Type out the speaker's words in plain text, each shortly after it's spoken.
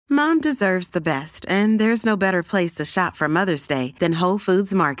Mom deserves the best, and there's no better place to shop for Mother's Day than Whole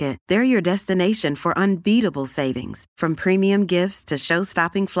Foods Market. They're your destination for unbeatable savings, from premium gifts to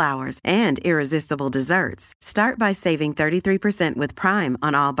show-stopping flowers and irresistible desserts. Start by saving 33% with Prime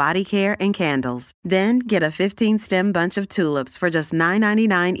on all body care and candles. Then get a 15-stem bunch of tulips for just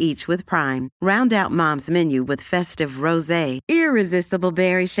 $9.99 each with Prime. Round out Mom's menu with festive rosé, irresistible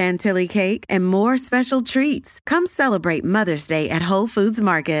berry chantilly cake, and more special treats. Come celebrate Mother's Day at Whole Foods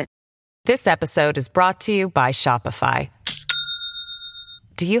Market. This episode is brought to you by Shopify.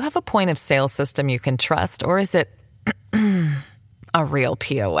 Do you have a point of sale system you can trust, or is it a real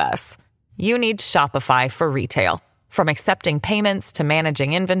POS? You need Shopify for retail. From accepting payments to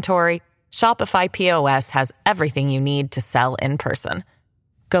managing inventory, Shopify POS has everything you need to sell in person.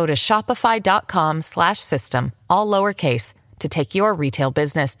 Go to shopify.com/system, all lowercase, to take your retail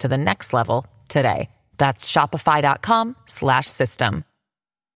business to the next level today. That's shopify.com/system.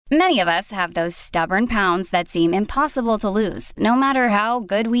 Many of us have those stubborn pounds that seem impossible to lose, no matter how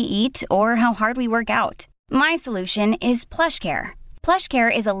good we eat or how hard we work out. My solution is PlushCare.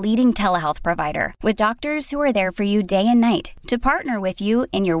 PlushCare is a leading telehealth provider with doctors who are there for you day and night to partner with you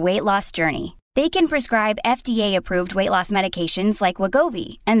in your weight loss journey. They can prescribe FDA-approved weight loss medications like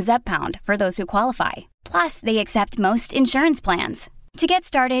Wegovy and Zepbound for those who qualify. Plus, they accept most insurance plans. To get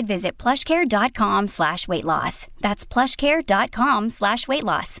started, visit plushcare.com/weightloss. That's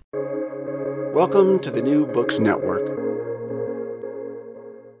plushcare.com/weightloss. Welcome to the New Books Network.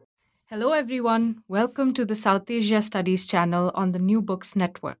 Hello everyone, welcome to the South Asia Studies channel on the New Books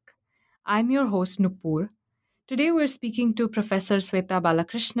Network. I'm your host Nupur. Today we're speaking to Professor Sweta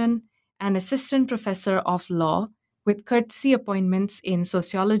Balakrishnan, an assistant professor of law with courtesy appointments in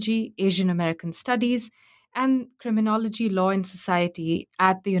sociology, Asian American studies, and criminology, law, and society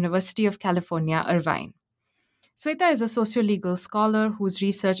at the University of California, Irvine. Sweta is a sociolegal scholar whose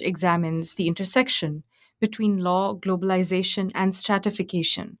research examines the intersection between law, globalization, and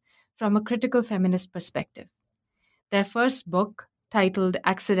stratification from a critical feminist perspective. Their first book, titled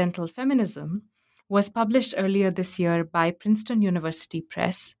Accidental Feminism, was published earlier this year by Princeton University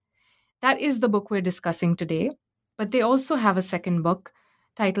Press. That is the book we're discussing today, but they also have a second book,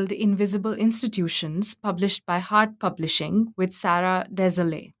 titled Invisible Institutions, published by Heart Publishing with Sarah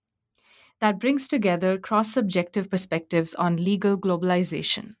Desolé, that brings together cross-subjective perspectives on legal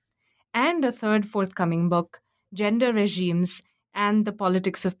globalization, and a third forthcoming book, Gender Regimes and the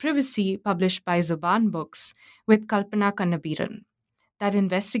Politics of Privacy, published by Zuban Books with Kalpana Kannabiran, that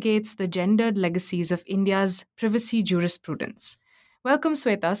investigates the gendered legacies of India's privacy jurisprudence. Welcome,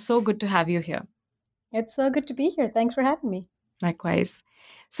 Sweta. So good to have you here. It's so good to be here. Thanks for having me. Likewise.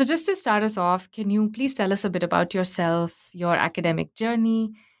 So just to start us off, can you please tell us a bit about yourself, your academic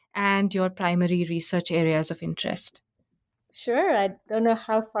journey, and your primary research areas of interest? Sure. I don't know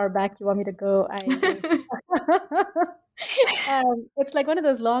how far back you want me to go. It's like one of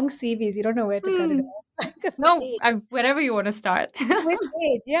those long CVs. You don't know where to cut it off. No, wherever you want to start. With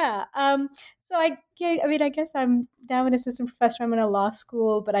age, yeah. So I guess I'm now an assistant professor. I'm in a law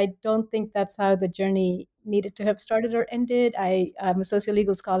school, but I don't think that's how the journey needed to have started or ended. I'm a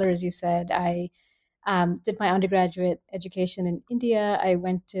sociolegal scholar, as you said. I did my undergraduate education in India. I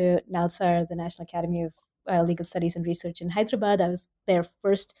went to NALSAR, the National Academy of Legal Studies and Research in Hyderabad. I was their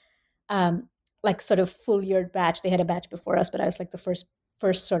first, sort of full year batch. They had a batch before us, but I was like the first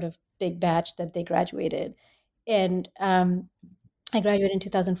sort of big batch that they graduated. And I graduated in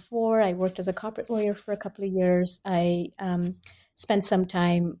 2004. I worked as a corporate lawyer for a couple of years. I spent some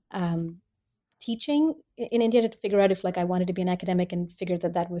time teaching in India to figure out if I wanted to be an academic, and figured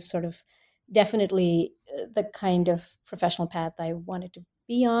that was sort of definitely the kind of professional path I wanted to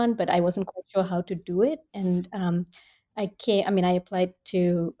be on, but I wasn't quite sure how to do it. And I applied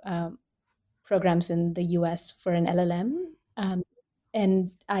to programs in the US for an LLM,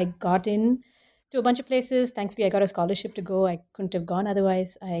 and I got in to a bunch of places. Thankfully, I got a scholarship to go. I couldn't have gone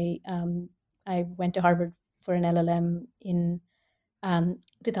otherwise. I went to Harvard for an LLM in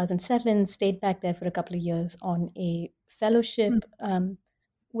 2007, stayed back there for a couple of years on a fellowship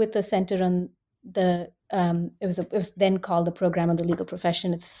with the Center on the, it was then called the Program on the Legal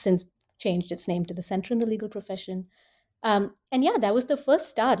Profession. It's since changed its name to the Center on the Legal Profession. And yeah, that was the first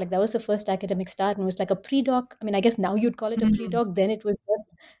start. That was the first academic start, and it was like a pre-doc. I mean, I guess now you'd call it a pre-doc. Then it was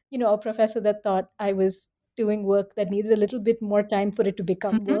just, a professor that thought I was doing work that needed a little bit more time for it to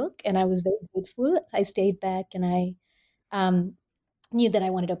become work. And I was very grateful. I stayed back, and I knew that I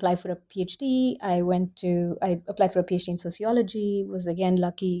wanted to apply for a PhD. I applied for a PhD in sociology, was again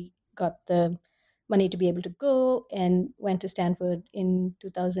lucky, got the money to be able to go, and went to Stanford in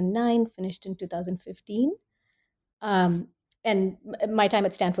 2009, finished in 2015. and my time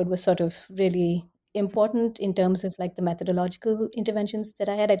at Stanford was sort of really important in terms of like the methodological interventions that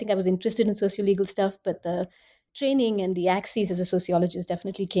I had. I think I was interested in sociolegal stuff, but the training and the axes as a sociologist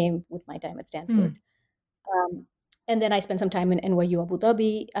definitely came with my time at Stanford. Um, and then I spent some time in NYU Abu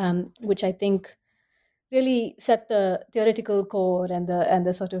Dhabi, which I think really set the theoretical core and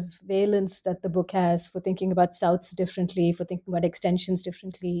the sort of valence that the book has for thinking about Souths differently, for thinking about extensions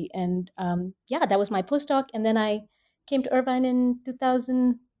differently. And yeah, that was my postdoc. And then I came to Irvine in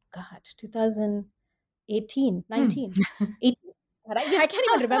 2018, 19, 18. But I can't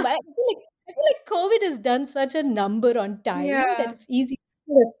even remember. I feel like COVID has done such a number on time that it's easy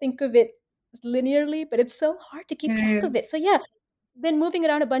to think of it linearly, but it's so hard to keep track of it. So yeah, been moving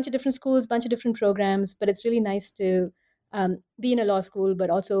around a bunch of different schools, bunch of different programs, but it's really nice to be in a law school, but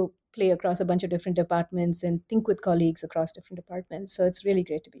also play across a bunch of different departments and think with colleagues across different departments. So it's really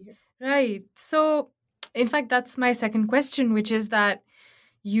great to be here. Right. So, in fact, that's my second question, which is that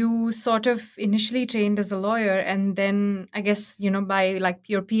you sort of initially trained as a lawyer, and then I guess, by like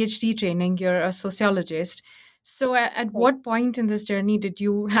your PhD training, you're a sociologist. So at what point in this journey did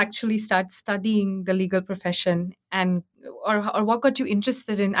you actually start studying the legal profession, and or what got you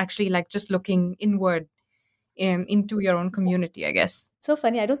interested in actually like just looking inward into your own community, I guess? So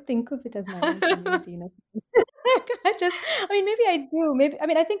funny. I don't think of it as my own community. Maybe I do.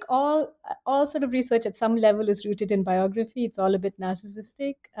 I think all sort of research at some level is rooted in biography. It's all a bit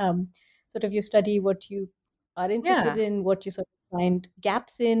narcissistic. Sort of you study what you are interested in, what you sort of find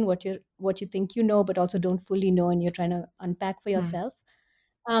gaps in, what you think you know, but also don't fully know, and you're trying to unpack for yourself.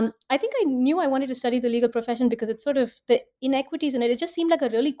 I think I knew I wanted to study the legal profession because it's sort of the inequities in it. It just seemed like a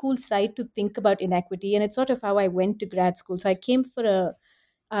really cool side to think about inequity, and it's sort of how I went to grad school. So I came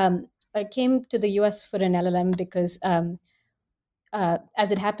to the US for an LLM because,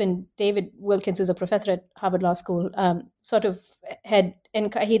 as it happened, David Wilkins, who's a professor at Harvard Law School, sort of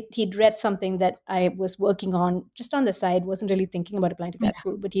he'd read something that I was working on just on the side, wasn't really thinking about applying to grad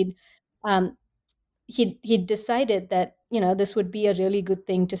school, but he'd decided that this would be a really good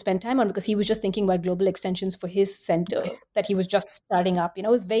thing to spend time on because he was just thinking about global extensions for his center that he was just starting up. It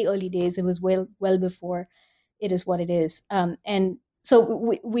was very early days. It was well before it is what it is. And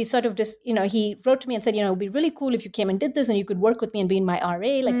so we sort of just, he wrote to me and said, it'd be really cool if you came and did this and you could work with me and be in my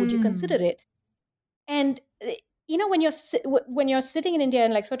RA. Like, would you consider it? And when you're sitting in India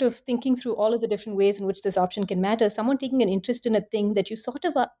and like sort of thinking through all of the different ways in which this option can matter, someone taking an interest in a thing that you sort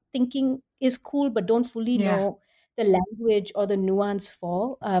of are thinking is cool but don't fully know the language or the nuance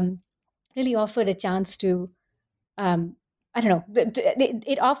for, really offered a chance to, I don't know,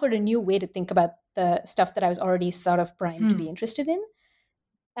 it offered a new way to think about the stuff that I was already sort of primed to be interested in.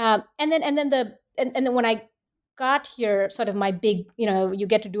 And then when I got here, sort of my big, you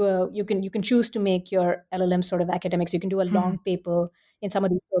get to do you can choose to make your LLM sort of academics. You can do a long paper in some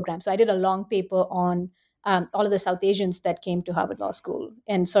of these programs. So I did a long paper on all of the South Asians that came to Harvard Law School,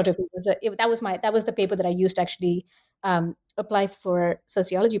 and sort of that was the paper that I used to actually apply for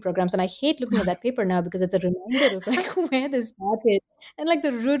sociology programs. And I hate looking at that paper now because it's a reminder of like where this started and like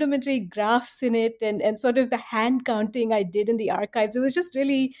the rudimentary graphs in it and sort of the hand counting I did in the archives. It was just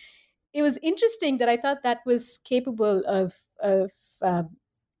really. It was interesting that I thought that was capable of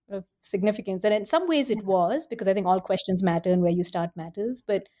significance, and in some ways it was, because I think all questions matter and where you start matters.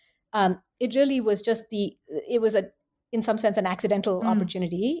 But it really was just in some sense, an accidental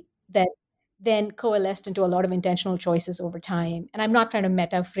opportunity that then coalesced into a lot of intentional choices over time. And I'm not trying to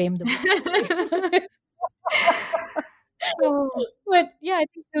meta frame the book. But yeah, I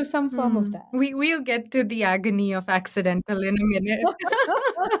think there's some form of that. We'll get to the agony of accidental in a minute.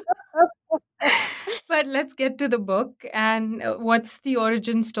 But let's get to the book. And what's the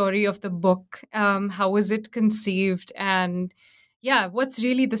origin story of the book? How was it conceived? And what's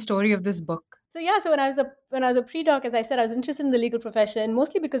really the story of this book? So when I was a pre-doc, as I said, I was interested in the legal profession,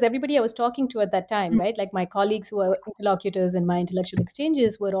 mostly because everybody I was talking to at that time, right? Like my colleagues who were interlocutors in my intellectual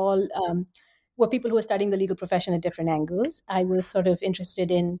exchanges were all were people who were studying the legal profession at different angles. I was sort of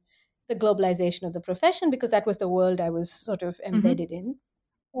interested in the globalization of the profession because that was the world I was sort of embedded in.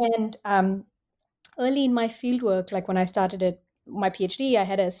 And early in my fieldwork, like when I started my PhD, I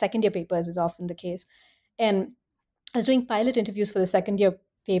had a second year paper, as is often the case. And I was doing pilot interviews for the second year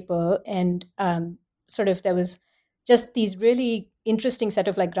paper, and sort of there was just these really interesting set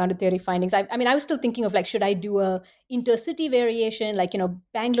of like grounded theory findings. I was still thinking of like, should I do a intercity variation? Like,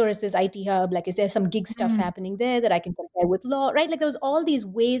 Bangalore is this IT hub. Like, is there some gig stuff happening there that I can compare with law, right? Like there was all these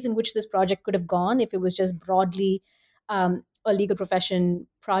ways in which this project could have gone if it was just broadly a legal profession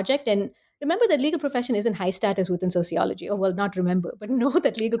project. And remember that legal profession isn't high status within sociology. Or well, not remember, but know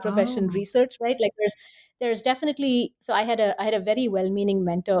that legal profession research, right? Like there's definitely, so I had a very well-meaning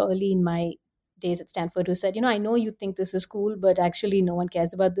mentor early in my days at Stanford who said, I know you think this is cool, but actually no one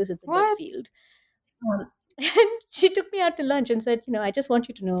cares about this. It's a dead What? field. And she took me out to lunch and said, I just want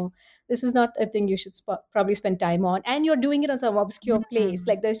you to know this is not a thing you should probably spend time on. And you're doing it on some obscure place. Mm.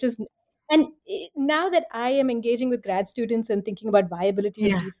 Like there's just, and now that I am engaging with grad students and thinking about viability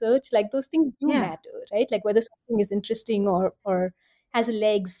of Yeah. research, like those things do Yeah. matter, right? Like whether something is interesting or has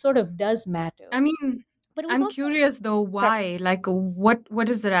legs sort of does matter. I mean, But it was I'm also, curious though, sorry, why? Like, what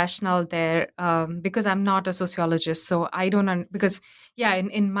is the rationale there? Because I'm not a sociologist, so I don't. Because yeah,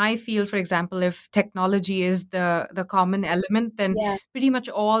 in my field, for example, if technology is the common element, then yeah. pretty much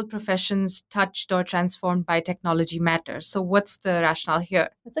all professions touched or transformed by technology matter. So what's the rationale here?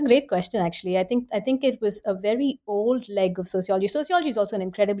 That's a great question, actually. I think it was a very old leg of sociology. Sociology is also an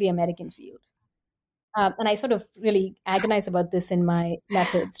incredibly American field. And I sort of really agonize about this in my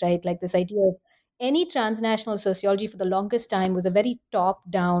methods, right? Like this idea of any transnational sociology for the longest time was a very top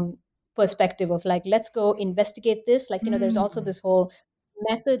down perspective of like, let's go investigate this. Like, there's also Mm. this whole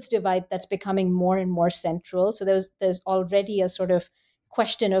methods divide that's becoming more and more central. So there's already a sort of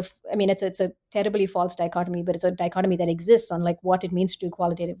question of, I mean, it's a terribly false dichotomy, but it's a dichotomy that exists on like what it means to do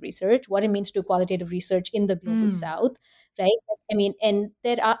qualitative research, what it means to do qualitative research in the global Mm. south, right? I mean, and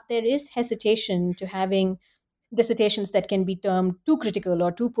there is hesitation to having dissertations that can be termed too critical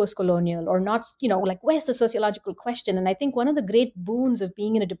or too post-colonial or not, like where's the sociological question? And I think one of the great boons of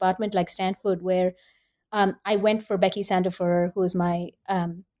being in a department like Stanford, where I went for Becky Sandifer, who is my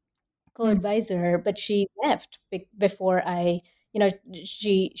Mm. co-advisor, but she left before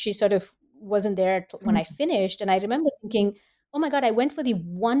she sort of wasn't there when I Mm. finished. And I remember thinking, oh my God, I went for the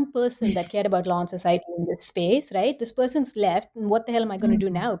one person that cared about law and society in this space, right? This person's left, and what the hell am I going to do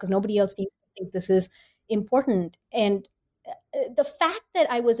Mm. now? Because nobody else seems to think this is important. And the fact that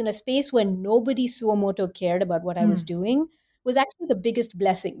I was in a space where nobody suo moto cared about what I was Mm. doing was actually the biggest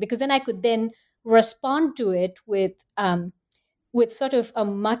blessing, because then I could then respond to it with sort of a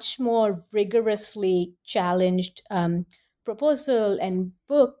much more rigorously challenged proposal and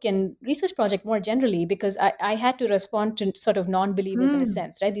book and research project more generally, because I had to respond to sort of non-believers in a Mm.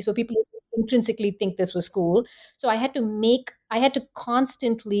 sense, right? These were people who intrinsically think this was cool. So I had to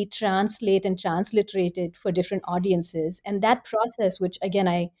constantly translate and transliterate it for different audiences. And that process, which again,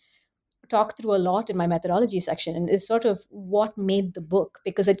 I talk through a lot in my methodology section, and is sort of what made the book,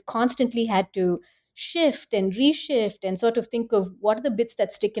 because it constantly had to shift and reshift and sort of think of what are the bits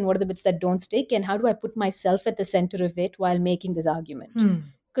that stick and what are the bits that don't stick, and how do I put myself at the center of it while making this argument. Mm.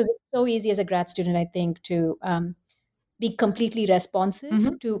 Because it's so easy as a grad student, I think, to be completely responsive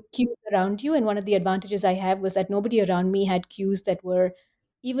Mhm. to cues around you. And one of the advantages I have was that nobody around me had cues that were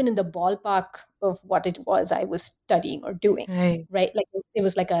even in the ballpark of what it was I was studying or doing, Right. right? Like it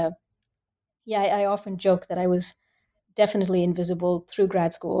was like a, yeah, I often joke that I was definitely invisible through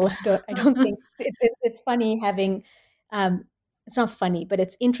grad school. I don't think it's funny having, um, it's not funny, but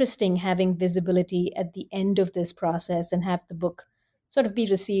it's interesting having visibility at the end of this process and have the book sort of be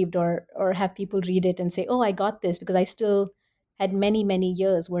received, or have people read it and say, "Oh, I got this," because I still had many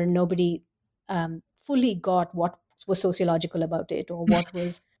years where nobody fully got what was sociological about it, or what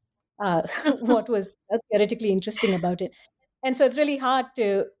was what was theoretically interesting about it. And so it's really hard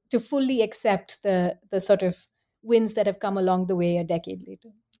to fully accept the sort of wins that have come along the way a decade later.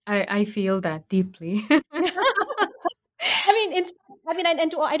 I feel that deeply. I mean,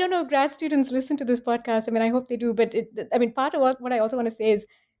 I don't know if grad students listen to this podcast. I mean, I hope they do. But I mean, part of what I also want to say is,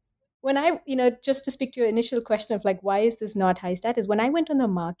 when just to speak to your initial question of like, why is this not high status? When I went on the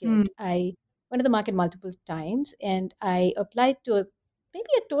Mm. market, I went to the market multiple times, and I applied to maybe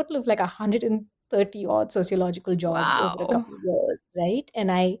a total of like 130 odd sociological jobs over a Wow. couple of years, right?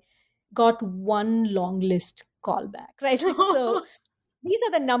 And I got one long list callback, right? Like, so these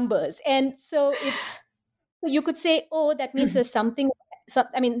are the numbers. And so so you could say, oh, that means there's something. So,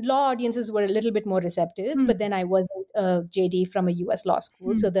 I mean, law audiences were a little bit more receptive, but Mm. then I wasn't a JD from a US law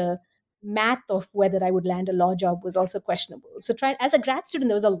school. Mm. So the math of whether I would land a law job was also questionable. So as a grad student,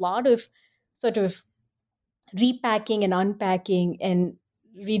 there was a lot of sort of repacking and unpacking and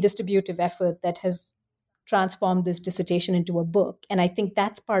redistributive effort that has transformed this dissertation into a book. And I think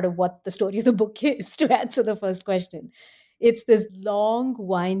that's part of what the story of the book is, to answer the first question. It's this long,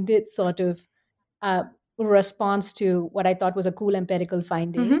 winded sort of uh, response to what I thought was a cool empirical Mhm.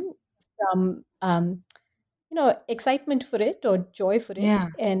 finding, from excitement for it or joy for it. Yeah.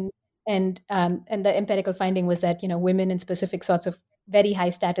 And the empirical finding was that women in specific sorts of very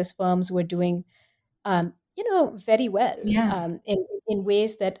high status firms were doing very well, Yeah. in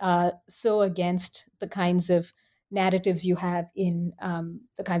ways that are so against the kinds of narratives you have in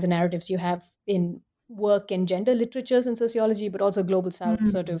work in gender literatures in sociology, but also global South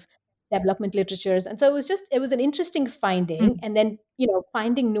sort Mm. of development literatures. And so it was an interesting finding. Mm. And then,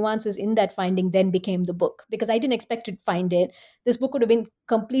 finding nuances in that finding then became the book, because I didn't expect to find it. This book would have been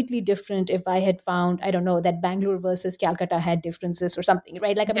completely different if I had found, I don't know, that Bangalore versus Calcutta had differences or something,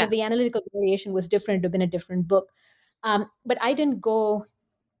 right? Like, I mean, Yeah, if the analytical variation was different, it would have been a different book. But I didn't go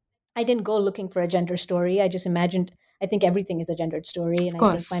looking for a gender story. I just imagined, I think everything is a gendered story. of And I think my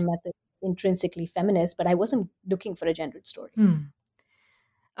course. method is intrinsically feminist, but I wasn't looking for a gendered story. Hmm.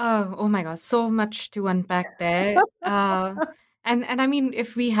 Oh my God, so much to unpack there. And I mean,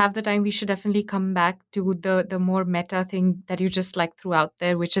 if we have the time, we should definitely come back to the more meta thing that you just like threw out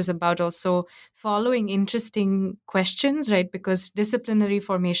there, which is about also following interesting questions, right? Because disciplinary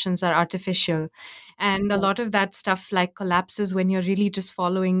formations are artificial, and a Right. lot of that stuff like collapses when you're really just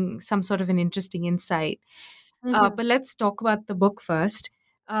following some sort of an interesting insight. Mm-hmm. But let's talk about the book first.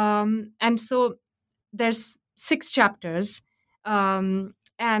 And so there's 6 chapters,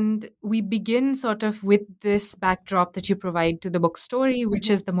 and we begin sort of with this backdrop that you provide to the book story, which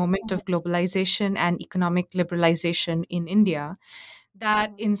is the moment of globalization and economic liberalization in India,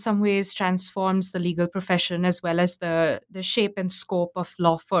 that in some ways transforms the legal profession as well as the shape and scope of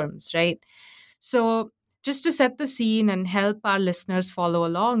law firms, right? So just to set the scene and help our listeners follow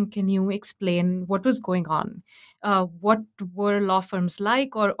along, can you explain what was going on? What were law firms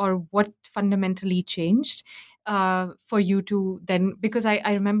like, or what fundamentally changed for you to then? Because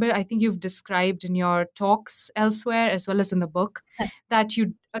I remember, I think you've described in your talks elsewhere, as well as in the book, that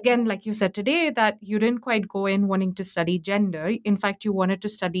you, again, like you said today, that you didn't quite go in wanting to study gender. In fact, you wanted to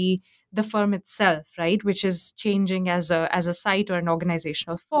study the firm itself, right, which is changing as a site or an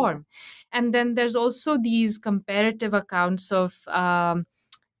organizational form. And then there's also these comparative accounts of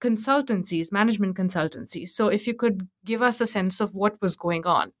consultancies, management consultancies. So if you could give us a sense of what was going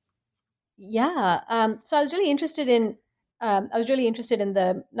on. Yeah. So I was really interested in the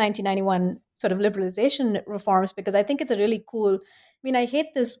 1991 sort of liberalization reforms, because I think it's a really cool. I mean, I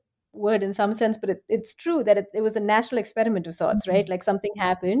hate this word in some sense, but it's true that it was a national experiment of sorts, right? Mhm. Like, something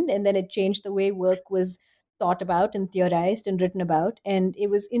happened, and then it changed the way work was thought about and theorized and written about. And it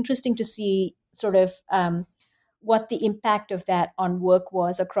was interesting to see sort of what the impact of that on work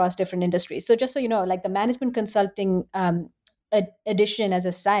was across different industries. So just so you know, like, the management consulting addition as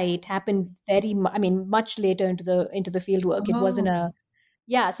a site happened I mean, much later into the field work. It wasn't Oh. a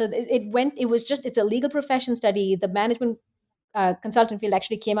yeah. So it was just, it's a legal profession study. The management consultant field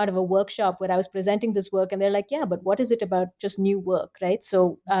actually came out of a workshop where I was presenting this work, and they're like, yeah, but what is it about just new work, right?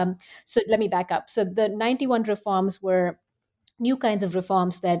 So let me back up. So the 91 reforms were new kinds of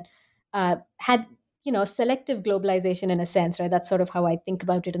reforms that had, selective globalization in a sense, right? That's sort of how I think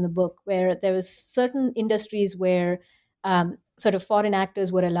about it in the book, where there was certain industries where sort of foreign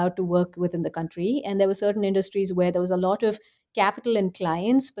actors were allowed to work within the country, and there were certain industries where there was a lot of capital and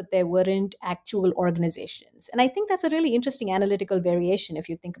clients, but there weren't actual organizations. And I think that's a really interesting analytical variation if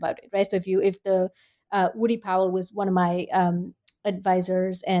you think about it, right? So if the Woody Powell was one of my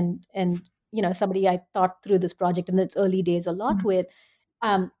advisors, and somebody I thought through this project in its early days a lot with.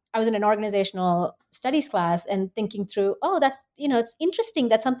 I was in an organizational studies class and thinking through, oh, that's, it's interesting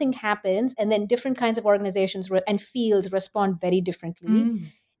that something happens, and then different kinds of organizations and fields respond very differently. Mm.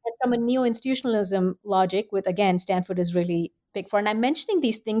 And from a neo-institutionalism logic, with, again, Stanford is really big for. And I'm mentioning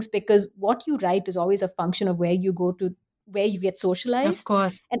these things because what you write is always a function of where you go to, where you get Of socialized.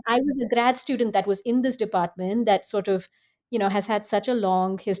 course. And I was a grad student that was in this department that sort of, has had such a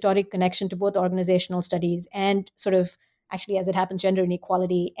long historic connection to both organizational studies and sort of, actually, as it happens, gender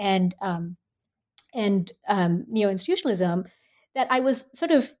inequality and neo-institutionalism, that I was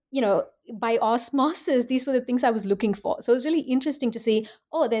sort of, by osmosis, these were the things I was looking for. So it was really interesting to see,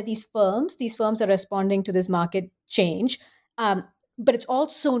 oh, there are these firms are responding to this market change. But it's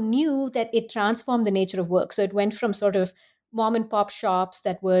also new that it transformed the nature of work. So it went from sort of mom and pop shops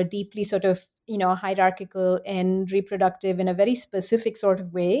that were deeply sort of, hierarchical and reproductive in a very specific sort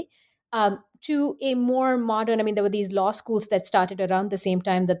of way, to a more modern. I mean, there were these law schools that started around the same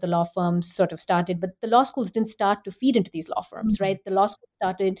time that the law firms sort of started, but the law schools didn't start to feed into these law firms, Mhm. right? The law schools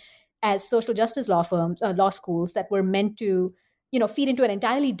started as social justice law schools that were meant to, feed into an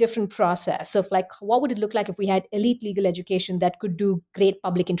entirely different process of, like, what would it look like if we had elite legal education that could do great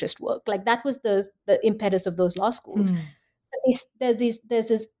public interest work? Like, that was the impetus of those law schools. Mm. But there's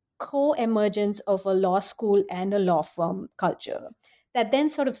this co-emergence of a law school and a law firm culture that then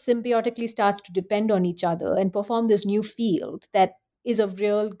sort of symbiotically starts to depend on each other and perform this new field that is of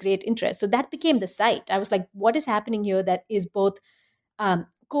real great interest. So that became the site. I was like, what is happening here that is both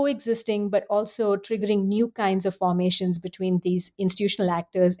coexisting, but also triggering new kinds of formations between these institutional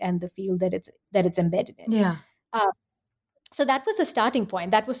actors and the field that it's embedded in. Yeah. So that was the starting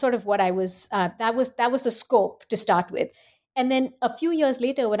point. That was sort of what I was. That was the scope to start with. And then a few years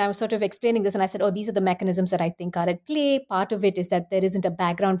later, when I was sort of explaining this, and I said, "Oh, these are the mechanisms that I think are at play." Part of it is that there isn't a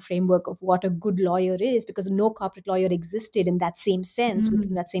background framework of what a good lawyer is, because no corporate lawyer existed in that same sense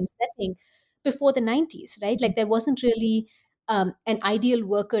within that same setting before the 90s, right? Like there wasn't really an ideal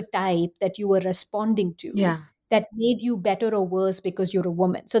worker type that you were responding to. Yeah. That made you better or worse because you're a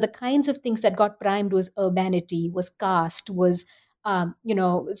woman. So the kinds of things that got primed was urbanity, was caste, was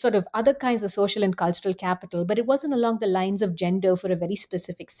sort of other kinds of social and cultural capital, but it wasn't along the lines of gender for a very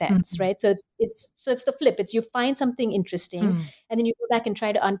specific sense, right? So it's the flip. It's you find something interesting, and then you go back and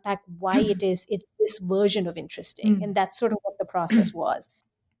try to unpack why it's this version of interesting, and that's sort of what the process was.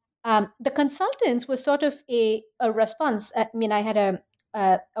 The consultants was sort of a response. I mean, I had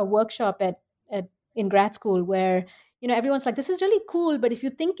a workshop in grad school where everyone's like, this is really cool, but if you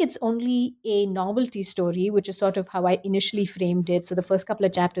think it's only a novelty story, which is sort of how I initially framed it, so the first couple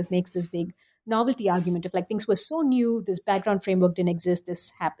of chapters makes this big novelty argument of like, things were so new, this background framework didn't exist,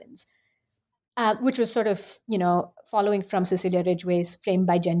 this happens, which was sort of following from Cecilia Ridgway's Framed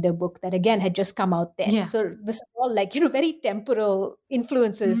by Gender book that again had just come out then. Yeah. So this is all like very temporal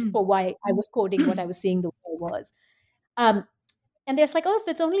influences for why I was coding what I was seeing the way it was. And there's like, oh, if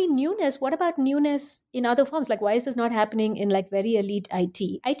it's only newness, what about newness in other forms? Like, why is this not happening in like very elite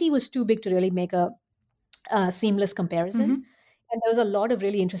IT? IT was too big to really make a seamless comparison. And there was a lot of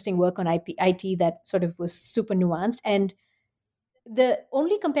really interesting work on IT that sort of was super nuanced. And the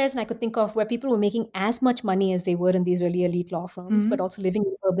only comparison I could think of where people were making as much money as they were in these really elite law firms, but also living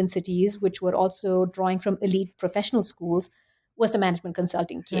in urban cities, which were also drawing from elite professional schools, was the management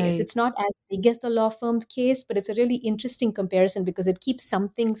consulting case. It's not as big as the law firm case, but it's a really interesting comparison because it keeps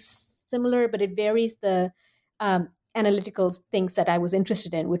something similar, but it varies the analytical things that I was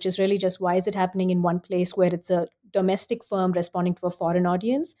interested in, which is really just why is it happening in one place where it's a domestic firm responding to a foreign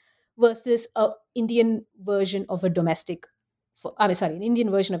audience versus an Indian version of a domestic, an Indian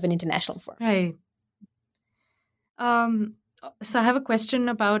version of an international firm. Right. So I have a question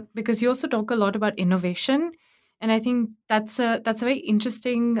about, because you also talk a lot about innovation, and I think that's a very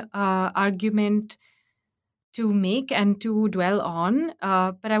interesting argument to make and to dwell on.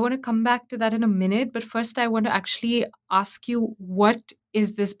 But I want to come back to that in a minute. But first, I want to actually ask you, what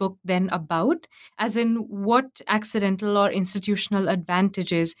is this book then about? As in, what accidental or institutional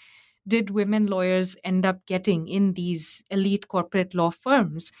advantages did women lawyers end up getting in these elite corporate law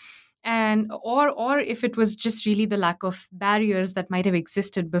firms? And or if it was just really the lack of barriers that might have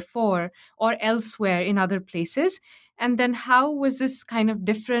existed before or elsewhere in other places. And then how was this kind of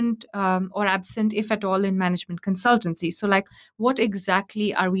different or absent, if at all, in management consultancy? So like, what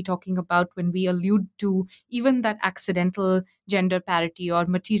exactly are we talking about when we allude to even that accidental gender parity or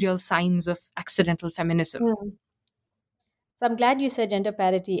material signs of accidental feminism? So I'm glad you said gender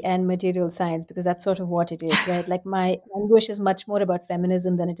parity and material science, because that's sort of what it is, right? Like my language is much more about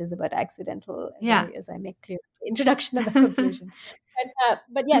feminism than it is about accidental, as I make clear the introduction and the conclusion.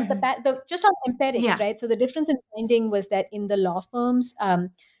 But yes, just on empirics, right? So the difference in finding was that in the law firms,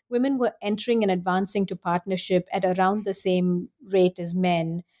 women were entering and advancing to partnership at around the same rate as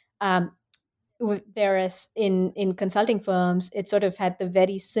men. Whereas in consulting firms, it sort of had the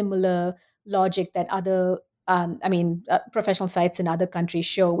very similar logic that other professional sites in other countries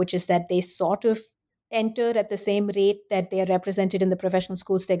show, which is that they sort of enter at the same rate that they are represented in the professional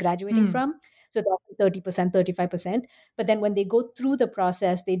schools they're graduating from. So it's often 30%, 35%. But then when they go through the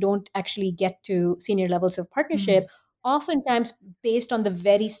process, they don't actually get to senior levels of partnership, oftentimes based on the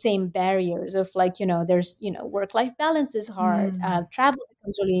very same barriers of like, there's, work-life balance is hard. Travel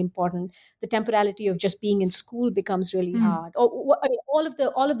becomes really important. The temporality of just being in school becomes really hard. All of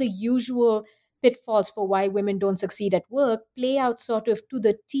the usual pitfalls for why women don't succeed at work play out sort of to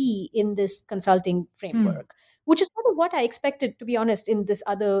the T in this consulting framework, which is sort of what I expected, to be honest, in this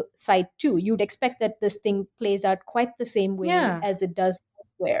other side too. You'd expect that this thing plays out quite the same way as it does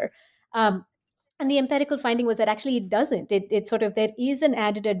elsewhere. And the empirical finding was that actually it doesn't. It sort of, there is an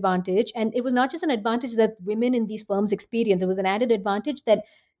added advantage. And it was not just an advantage that women in these firms experience. It was an added advantage that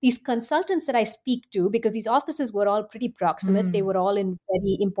these consultants that I speak to, because these offices were all pretty proximate, they were all in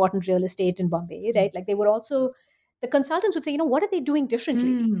very important real estate in Bombay, right? Like they were also, the consultants would say, what are they doing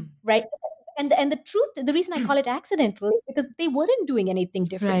differently, right? And the reason I call it accidental is because they weren't doing anything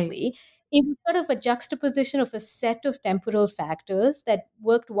differently. Right. It was sort of a juxtaposition of a set of temporal factors that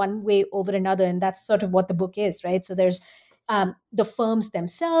worked one way over another. And that's sort of what the book is, right? So there's the firms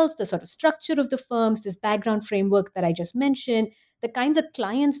themselves, the sort of structure of the firms, this background framework that I just mentioned. the kinds of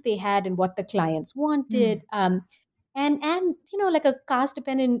clients they had and what the clients wanted, and like a caste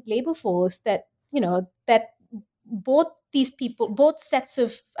dependent labor force that that both these people, both sets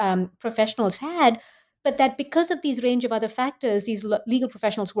of professionals had, but that because of these range of other factors, these legal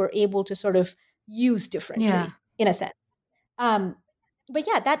professionals were able to sort of use differently, in a sense. But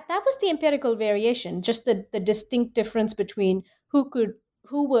yeah, that was the empirical variation, just the distinct difference between who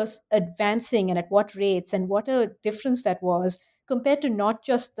was advancing and at what rates, and what a difference that was compared to not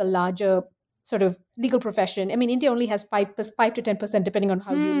just the larger sort of legal profession. I mean, India only has 5 to 10%, depending on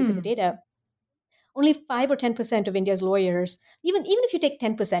how you look at the data. Only 5 or 10% of India's lawyers, even if you take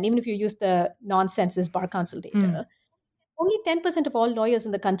 10%, even if you use the non-census Bar Council data, only 10% of all lawyers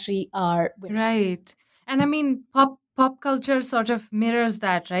in the country are women. Right. And I mean, pop culture sort of mirrors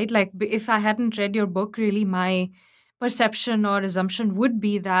that, right? Like, if I hadn't read your book, really my perception or assumption would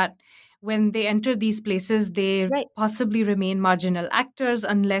be that when they enter these places, they possibly remain marginal actors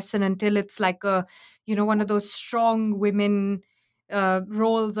unless and until it's like one of those strong women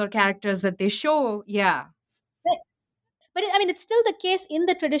roles or characters that they show. Yeah. But I mean, it's still the case in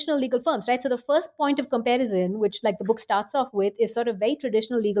the traditional legal firms, right? So the first point of comparison, which like the book starts off with, is sort of very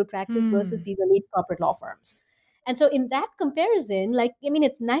traditional legal practice versus these elite corporate law firms. And so in that comparison, like, I mean,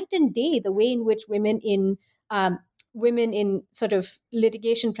 it's night and day the way in which women in sort of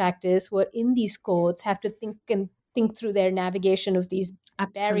litigation practice who are in these courts have to think through their navigation of these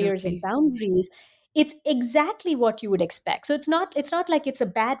barriers and boundaries. It's exactly what you would expect. So it's not like it's a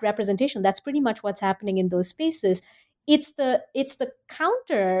bad representation. That's pretty much what's happening in those spaces. It's the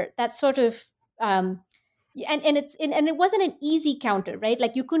counter that sort of and it wasn't an easy counter, right?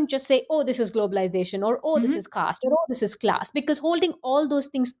 Like, you couldn't just say, oh, this is globalization, or oh, this is caste, or oh, this is class, because holding all those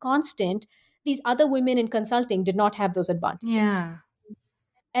things constant, these other women in consulting did not have those advantages. Yeah.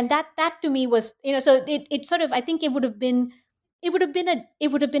 And that to me was, so it sort of, I think it would have been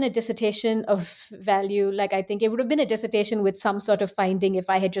a dissertation of value. Like, I think it would have been a dissertation with some sort of finding if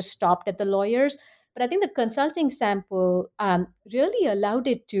I had just stopped at the lawyers. But I think the consulting sample really allowed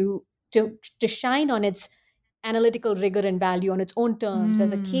it to shine on its analytical rigor and value on its own terms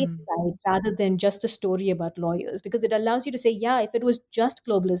as a case study, rather than just a story about lawyers, because it allows you to say, yeah, if it was just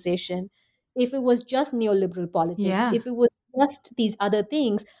globalization, if it was just neoliberal politics, if it was just these other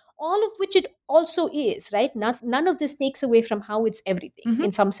things, all of which it also is, right? None of this takes away from how it's everything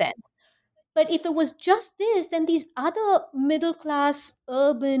in some sense. But if it was just this, then these other middle class,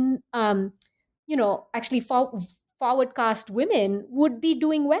 urban, actually forward caste women would be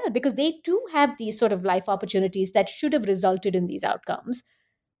doing well, because they too have these sort of life opportunities that should have resulted in these outcomes.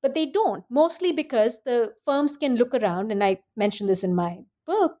 But they don't, mostly because the firms can look around, and I mentioned this in my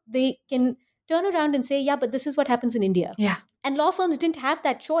book, they can turn around and say, yeah, but this is what happens in India. Yeah. And law firms didn't have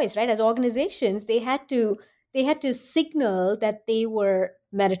that choice, right? As organizations, they had to signal that they were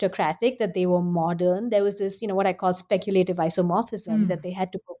meritocratic, that they were modern. There was this, what I call speculative isomorphism that they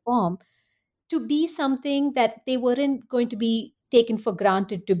had to perform to be something that they weren't going to be taken for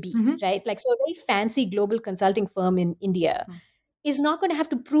granted to be, right? Like, so a very fancy global consulting firm in India is not going to have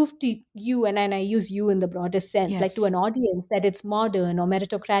to prove to you, and I use you in the broadest sense, like to an audience, that it's modern or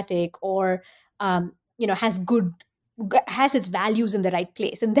meritocratic or, has its values in the right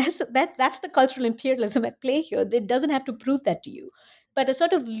place. And that's the cultural imperialism at play here. It doesn't have to prove that to you. But a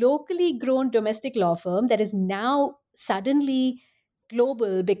sort of locally grown domestic law firm that is now suddenly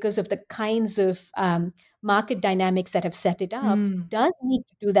global because of the kinds of market dynamics that have set it up does need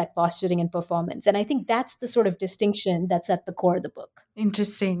to do that posturing and performance. And I think that's the sort of distinction that's at the core of the book.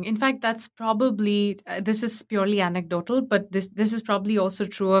 Interesting. In fact, that's probably, this is purely anecdotal, but this is probably also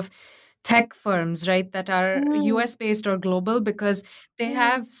true of tech firms, right, that are US based or global, because they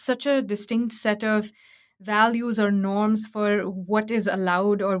have such a distinct set of values or norms for what is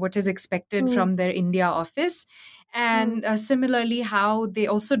allowed or what is expected from their India office. And similarly, how they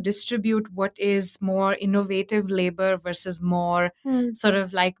also distribute what is more innovative labor versus more sort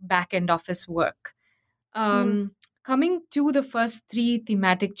of like back-end office work. Coming to the first 3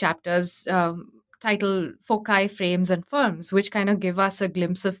 thematic chapters, titled Foci, Frames, and Firms, which kind of give us a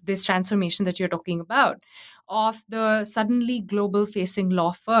glimpse of this transformation that you're talking about, of the suddenly global-facing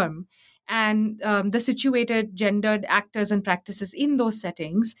law firm and the situated gendered actors and practices in those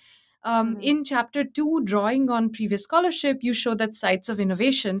settings. In chapter 2, drawing on previous scholarship, you show that sites of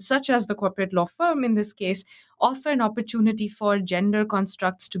innovation, such as the corporate law firm in this case, offer an opportunity for gender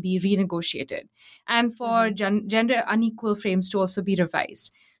constructs to be renegotiated and for gender unequal frames to also be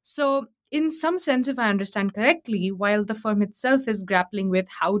revised. So in some sense, if I understand correctly, while the firm itself is grappling with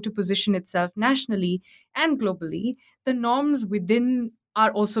how to position itself nationally and globally, the norms within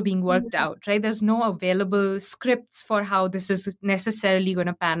are also being worked out, right? There's no available scripts for how this is necessarily going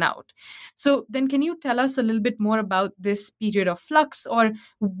to pan out. So then can you tell us a little bit more about this period of flux, or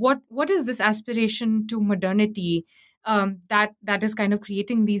what is this aspiration to modernity that is kind of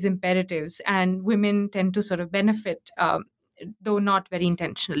creating these imperatives, and women tend to sort of benefit, though not very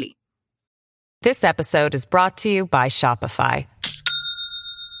intentionally? This episode is brought to you by Shopify.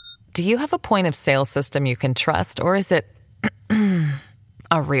 Do you have a point of sale system you can trust, or is it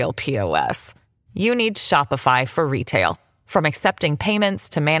a real POS? You need Shopify for retail. From accepting payments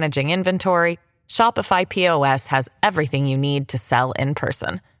to managing inventory, Shopify POS has everything you need to sell in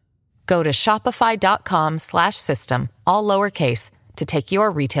person. Go to shopify.com/system, all lowercase, to take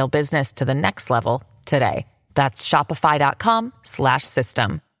your retail business to the next level today. That's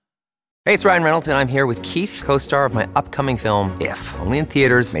shopify.com/system. Hey, it's Ryan Reynolds, and I'm here with Keith, co-star of my upcoming film, If, only in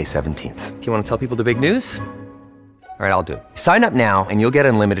theaters May 17th. Do you want to tell people the big news? All right, I'll do it. Sign up now and you'll get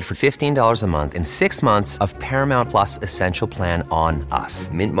unlimited for $15 a month and 6 months of Paramount Plus Essential Plan on us.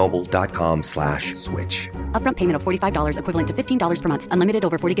 MintMobile.com/switch. Upfront payment of $45 equivalent to $15 per month. Unlimited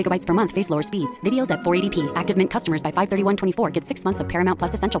over 40 gigabytes per month. Face lower speeds. Videos at 480p. Active Mint customers by 531.24 get 6 months of Paramount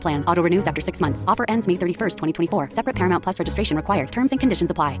Plus Essential Plan. Auto renews after 6 months. Offer ends May 31st, 2024. Separate Paramount Plus registration required. Terms and conditions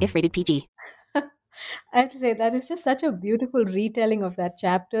apply if rated PG. I have to say that is just such a beautiful retelling of that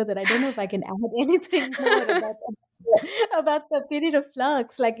chapter that I don't know if I can add anything more about the period of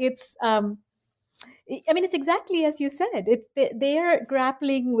flux. Like it's, I mean, it's exactly as you said. It's they are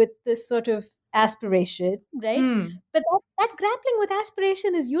grappling with this sort of aspiration, right? But that grappling with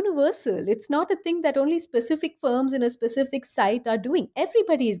aspiration is universal. It's not a thing that only specific firms in a specific site are doing.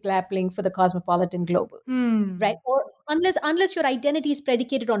 Everybody is grappling for the cosmopolitan global, right? Or unless your identity is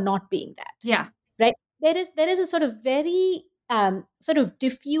predicated on not being that. Yeah. Right. There is a sort of very sort of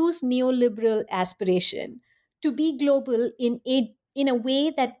diffuse neoliberal aspiration to be global in a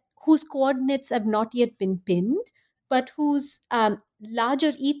way that whose coordinates have not yet been pinned, but whose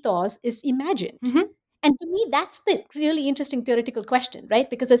larger ethos is imagined. And to me, that's the really interesting theoretical question, right?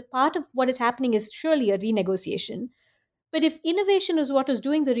 Because as part of what is happening is surely a renegotiation. But if innovation is what is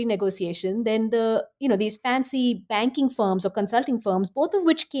doing the renegotiation, then these fancy banking firms or consulting firms, both of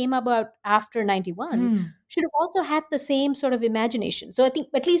which came about after 91, should have also had the same sort of imagination. So I think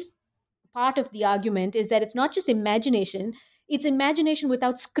at least part of the argument is that it's not just imagination, it's imagination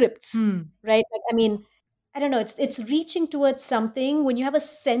without scripts, right? Like, I mean, I don't know, it's reaching towards something when you have a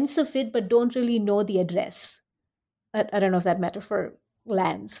sense of it, but don't really know the address. I don't know if that metaphor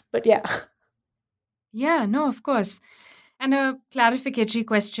lands, but yeah. Yeah, no, of course. And a clarificatory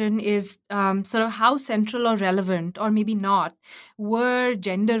question is sort of how central or relevant, or maybe not, were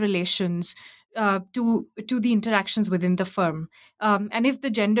gender relations to the interactions within the firm? And if the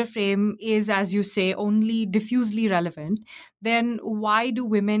gender frame is, as you say, only diffusely relevant, then why do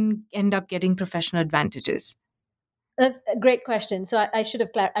women end up getting professional advantages? That's a great question. So I should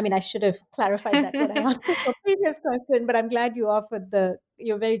have clarified that when I answered the previous question, but I'm glad you're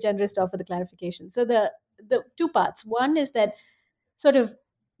very generous to offer the clarification. So the two parts. One is that sort of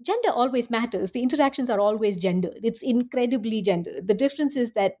gender always matters. The interactions are always gendered. It's incredibly gendered. The difference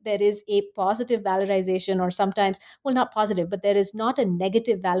is that there is a positive valorization, or sometimes, well, not positive, but there is not a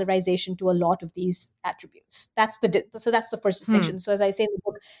negative valorization to a lot of these attributes. So that's the first distinction. So as I say in the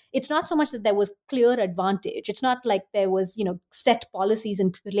book, it's not so much that there was clear advantage. It's not like there was, set policies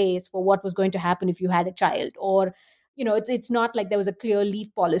in place for what was going to happen if you had a child, or, it's not like there was a clear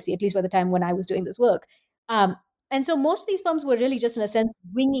leave policy, at least by the time when I was doing this work. And so most of these firms were really just, in a sense,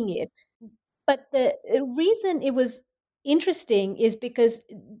 winging it. But the reason it was interesting is because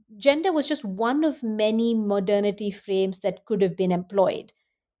gender was just one of many modernity frames that could have been employed.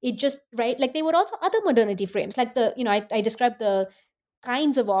 It just, right? Like there were also other modernity frames, like I described the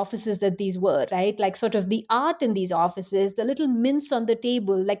kinds of offices that these were, right? Like sort of the art in these offices, the little mints on the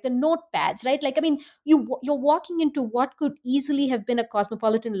table, like the notepads, right? Like, I mean, you're walking into what could easily have been a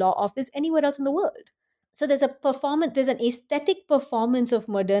cosmopolitan law office anywhere else in the world. So there's an aesthetic performance of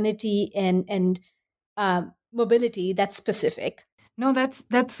modernity and mobility that's specific. No, that's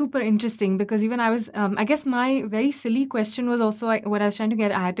super interesting, because even I was, I guess my very silly question was also what I was trying to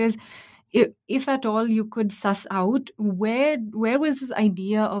get at is, if at all you could suss out where was this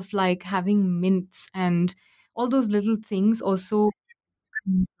idea of like having mints and all those little things also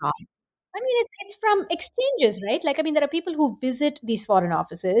coming from? I mean, it's from exchanges, right? Like, I mean, there are people who visit these foreign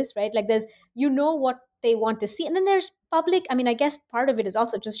offices, right? Like there's, what they want to see. And then there's public, I mean, I guess part of it is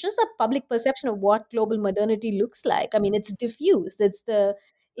also just a public perception of what global modernity looks like. I mean, it's diffused. It's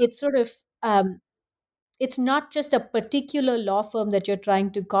sort of, it's not just a particular law firm that you're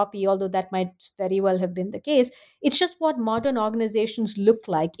trying to copy, although that might very well have been the case. It's just what modern organizations look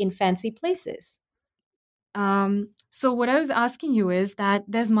like in fancy places. So what I was asking you is that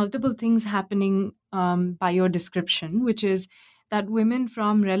there's multiple things happening by your description, which is that women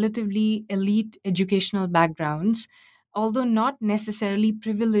from relatively elite educational backgrounds, although not necessarily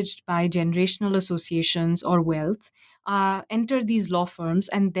privileged by generational associations or wealth, enter these law firms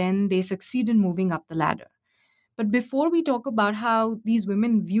and then they succeed in moving up the ladder. But before we talk about how these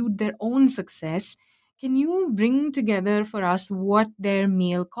women viewed their own success, can you bring together for us what their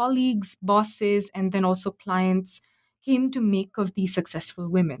male colleagues, bosses, and then also clients came to make of these successful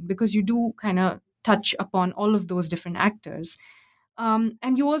women? Because you do kind of touch upon all of those different actors.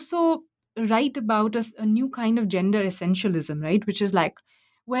 And you also write about a new kind of gender essentialism, right? Which is like,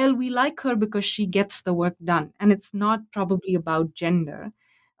 well, we like her because she gets the work done. And it's not probably about gender.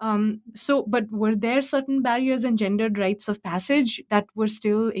 But were there certain barriers and gendered rites of passage that were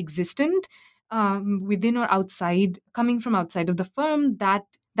still existent within or outside, coming from outside of the firm, that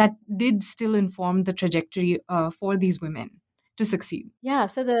did still inform the trajectory for these women to succeed? Yeah,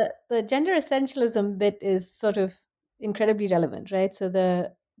 so the gender essentialism bit is sort of incredibly relevant, right? So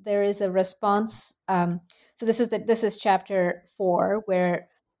there is a response. So this is chapter 4, where,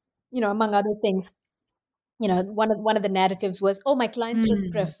 among other things, one of the narratives was, oh, my clients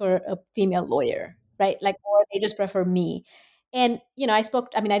just prefer a female lawyer, right? Like, or they just prefer me. And I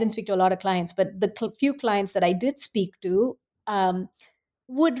didn't speak to a lot of clients, but the few clients that I did speak to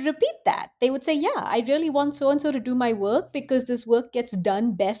would repeat that. They would say, yeah, I really want so and so to do my work because this work gets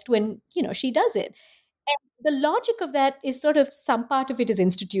done best when she does it. And the logic of that is sort of, some part of it is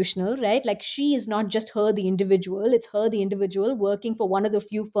institutional, right? Like, she is not just her the individual, it's her the individual working for one of the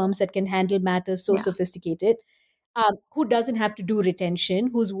few firms that can handle matters so sophisticated, who doesn't have to do retention,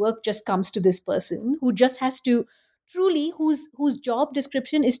 whose work just comes to this person, who just has to truly, whose job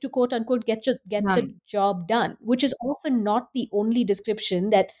description is to quote unquote get the job done, which is often not the only description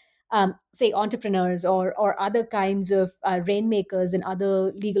that say entrepreneurs or other kinds of rainmakers in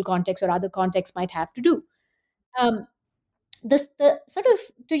other legal contexts or other contexts might have to do. The sort of,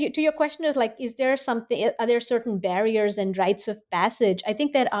 to your question of like, is there something, are there certain barriers and rites of passage? I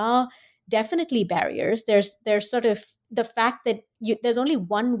think there are definitely barriers. There's sort of the fact that there's only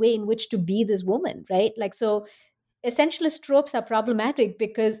one way in which to be this woman, right? Like, so essentialist tropes are problematic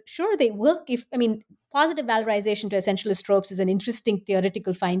because sure, they work positive valorization to essentialist tropes is an interesting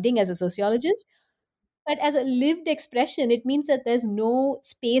theoretical finding as a sociologist, but as a lived expression, it means that there's no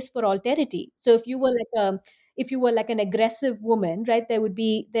space for alterity. So if you were like an aggressive woman, right, there would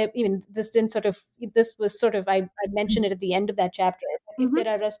be there. Even this was sort of, I mentioned it at the end of that chapter. If there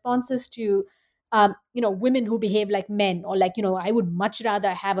are responses to, women who behave like men, or like, I would much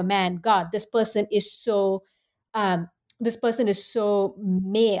rather have a man. God, this person is so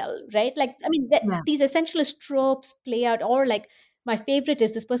male, right? Like, these essentialist tropes play out. Or like, my favorite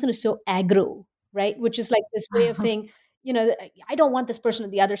is, this person is so aggro, right? Which is like this way of saying, I don't want this person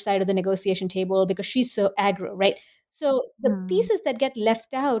on the other side of the negotiation table because she's so aggro, right? So the pieces that get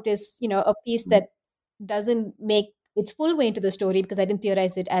left out is, a piece that doesn't make its full way into the story because I didn't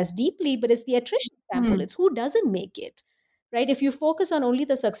theorize it as deeply, but it's the attrition sample. It's who doesn't make it, right? If you focus on only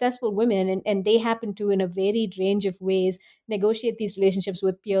the successful women, and they happen to, in a varied range of ways, negotiate these relationships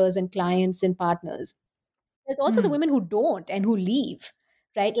with peers and clients and partners, there's also the women who don't and who leave,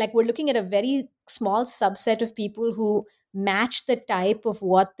 right? Like, we're looking at a very small subset of people who match the type of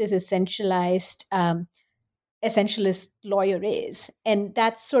what this essentialist lawyer is. And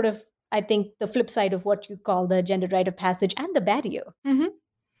that's sort of, I think, the flip side of what you call the gender rite of passage and the barrier.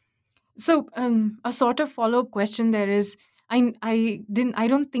 So a sort of follow-up question there is, I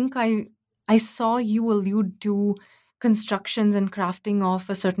don't think I saw you allude to constructions and crafting of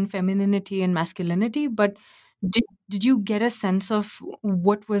a certain femininity and masculinity, but did you get a sense of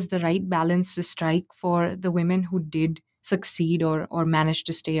what was the right balance to strike for the women who did succeed or manage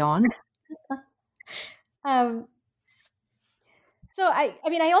to stay on? So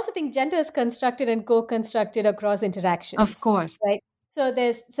I also think gender is constructed and co-constructed across interactions. Of course. Right. So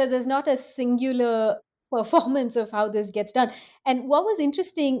there's not a singular performance of how this gets done. And what was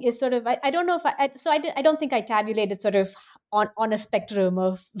interesting is sort of, I don't know if I don't think I tabulated sort of on a spectrum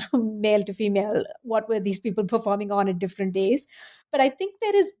of male to female, what were these people performing on at different days. But I think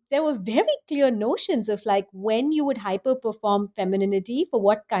there were very clear notions of like, when you would hyper perform femininity for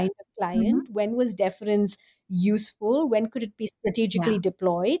what kind of client, when was deference useful, when could it be strategically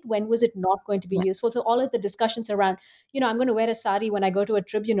deployed, when was it not going to be useful. So all of the discussions around, I'm going to wear a sari when I go to a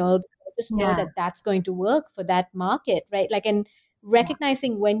tribunal, I just know that that's going to work for that market, right? Like, and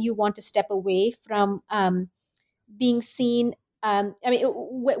recognizing when you want to step away from being seen.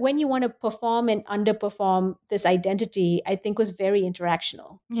 When you want to perform and underperform this identity, I think was very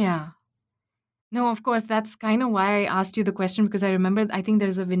interactional. Yeah. No, of course, that's kind of why I asked you the question, because I remember, I think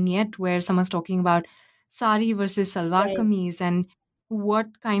there's a vignette where someone's talking about sari versus salwar Right. kameez and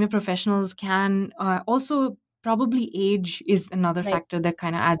what kind of professionals can also probably age is another Right. factor that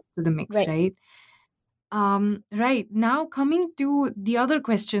kind of adds to the mix, Right. right? Right. Now coming to the other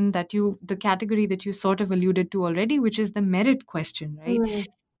question the category that you sort of alluded to already, which is the merit question, right? Mm,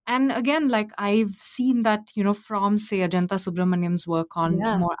 And again, like I've seen that, from say Ajanta Subramaniam's work on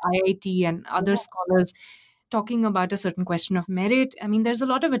yeah. more IIT and other scholars talking about a certain question of merit. I mean, there's a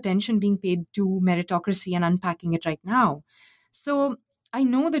lot of attention being paid to meritocracy and unpacking it right now. So I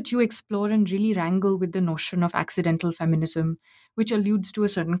know that you explore and really wrangle with the notion of accidental feminism, which alludes to a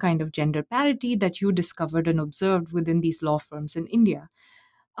certain kind of gender parity that you discovered and observed within these law firms in India.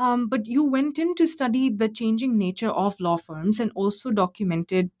 But you went in to study the changing nature of law firms and also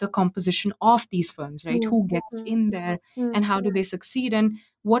documented the composition of these firms, right? Mm, Who gets mm, in there mm. and how do they succeed, and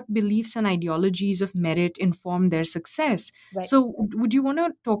what beliefs and ideologies of merit inform their success. Right. So, would you want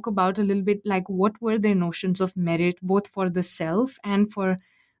to talk about a little bit like what were their notions of merit, both for the self and for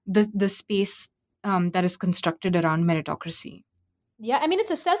the space that is constructed around meritocracy? Yeah, I mean, it's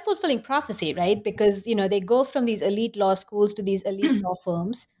a self-fulfilling prophecy, right? Because, they go from these elite law schools to these elite law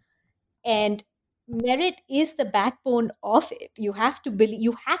firms, and merit is the backbone of it. You have to believe,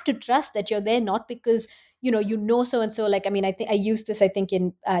 you have to trust that you're there, not because, so and so. Like, I mean, I think I used this, I think,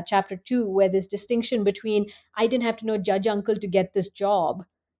 in chapter 2, where this distinction between I didn't have to know Judge Uncle to get this job,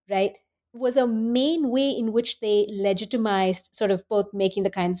 right, was a main way in which they legitimized sort of both making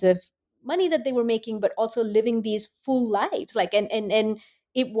the kinds of money that they were making, but also living these full lives. Like, and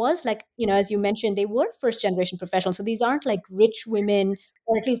it was like, as you mentioned, they were first generation professionals. So these aren't like rich women,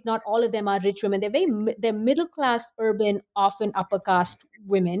 or at least not all of them are rich women. They're middle class, urban, often upper caste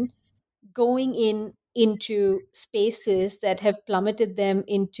women going into spaces that have plummeted them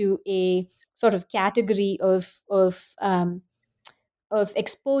into a sort of category of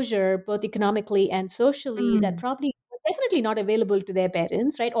exposure, both economically and socially, that Mm. probably was definitely not available to their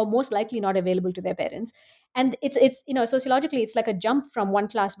parents, right? Or most likely not available to their parents. And it's sociologically, it's like a jump from one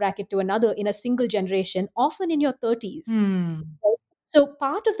class bracket to another in a single generation, often in your 30s. Hmm. So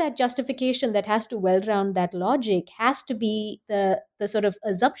part of that justification that has to well round that logic has to be the sort of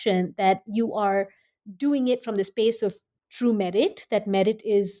assumption that you are doing it from the space of true merit. That merit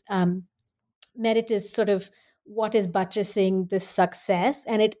is sort of what is buttressing this success,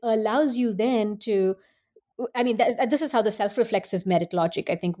 and it allows you then to. I mean, this is how the self-reflexive merit logic,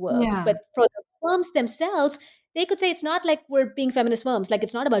 I think, works. Yeah. But for the firms themselves, they could say it's not like we're being feminist firms. Like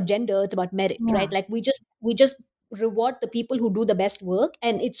it's not about gender; it's about merit, Yeah. right? Like we just reward the people who do the best work,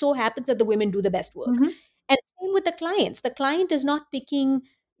 and it so happens that the women do the best work. Mhm. And same with the clients. The client is not picking,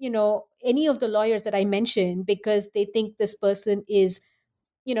 any of the lawyers that I mentioned because they think this person is,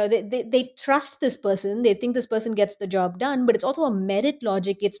 they trust this person. They think this person gets the job done, but it's also a merit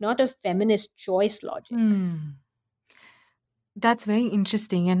logic. It's not a feminist choice logic. Hmm. That's very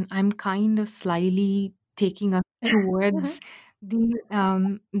interesting, and I'm kind of slyly taking us towards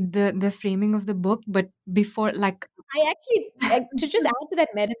the framing of the book. But before, like, I actually, to just add to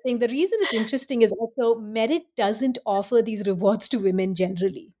that merit thing, the reason it's interesting is also merit doesn't offer these rewards to women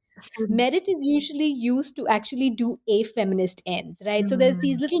generally. so, Merit is usually used to actually do a feminist ends, right? So there's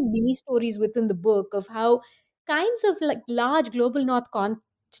these mm, little mini stories within the book of how kinds of like large global north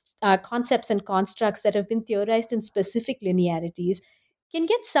concepts and constructs that have been theorized in specific linearities can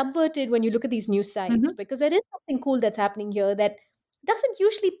get subverted when you look at these new sites, mhm, because there is something cool that's happening here that doesn't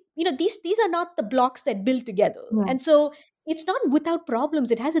usually, these are not the blocks that build together. yeah, And so it's not without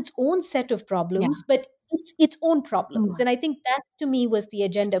problems. It has its own set of yeah, problems, but it's its own problems. yeah. And I think that to me was the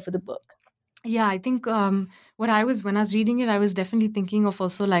agenda for the book. Yeah, I think when I was reading it, I was definitely thinking of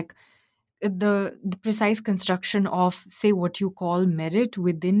also like the precise construction of, say, what you call merit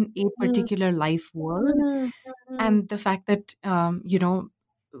within a Mm, particular life world, mm, mm, and the fact that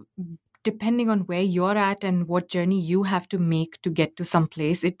depending on where you're at and what journey you have to make to get to some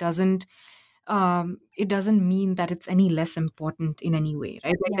place, it doesn't mean that it's any less important in any way,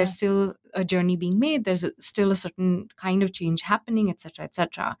 right? Like yeah. there's still a journey being made, still a certain kind of change happening, etc.,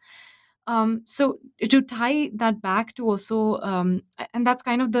 etc. So to tie that back to also, and that's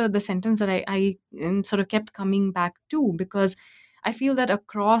kind of the sentence that I sort of kept coming back to, because I feel that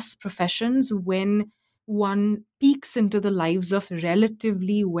across professions, when one peeks into the lives of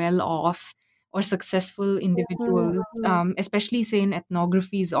relatively well off or successful Mm, individuals, mm, especially say in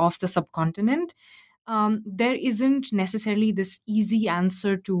ethnographies of the subcontinent, there isn't necessarily this easy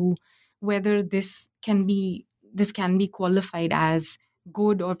answer to whether this can be qualified as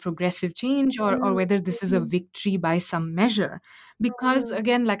good or progressive change, or whether this is a victory by some measure. Because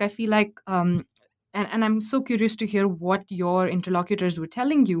again, like I feel like and I'm so curious to hear what your interlocutors were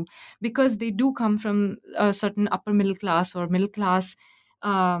telling you, because they do come from a certain upper middle class or middle class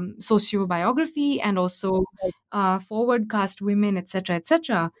sociobiography, and also forward caste women, etc.,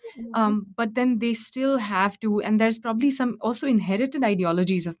 etc. But then they still have to, and there's probably some also inherited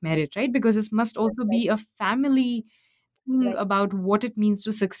ideologies of merit, right? Because this must also be a family thing about what it means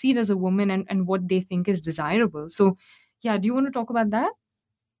to succeed as a woman, and what they think is desirable. So, yeah, do you want to talk about that?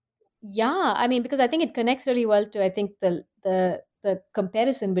 Yeah, I mean, because I think it connects really well to, I think, the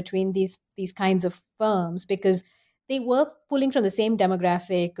comparison between these kinds of firms, because they were pulling from the same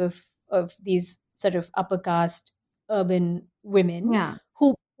demographic of these sort of upper caste urban women Yeah.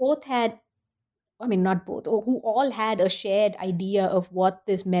 who both had, I mean, not both, or who all had a shared idea of what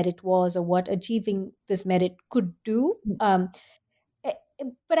this merit was, or what achieving this merit could do. Eh,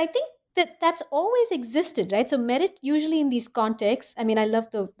 but I think that that's always existed, right? So merit usually in these contexts, I mean, I love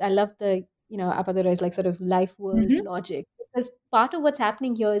the Apadura like sort of life world Mm-hmm. logic, because part of what's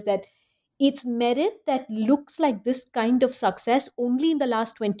happening here is that it's merit that looks like this kind of success only in the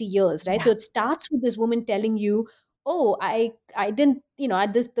last 20 years, right? Yeah. So it starts with this woman telling you, oh, I didn't,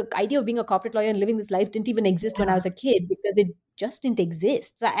 this the idea of being a corporate lawyer and living this life didn't even exist when I was a kid, because it just didn't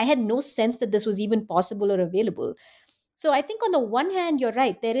exist. So I had no sense that this was even possible or available. So I think on the one hand, you're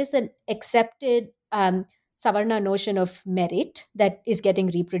right. There is an accepted Savarna notion of merit that is getting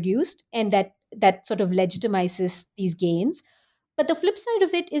reproduced, and that sort of legitimizes these gains. But the flip side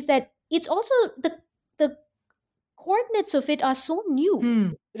of it is that it's also the coordinates of it are so new, Hmm.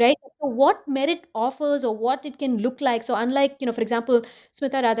 right? So what merit offers or what it can look like. So unlike, for example,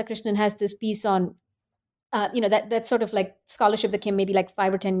 Smita Radhakrishnan has this piece on that's sort of like scholarship that came maybe like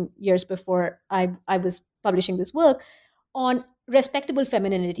 5 or 10 years before I was publishing this work on respectable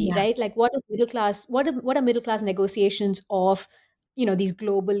femininity, Yeah. right? Like what is middle class? What are middle class negotiations of these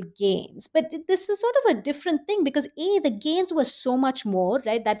global gains? But this is sort of a different thing, because the gains were so much more,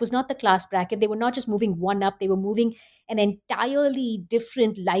 right? That was not the class bracket. They were not just moving one up; they were moving an entirely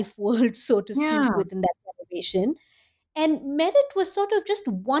different life world, so to speak, Yeah. within that generation. And merit was sort of just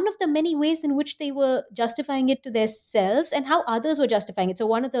one of the many ways in which they were justifying it to themselves, and how others were justifying it. So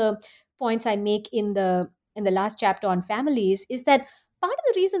one of the points I make in the last chapter on families is that part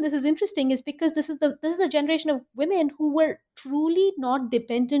of the reason this is interesting is because this is a generation of women who were truly not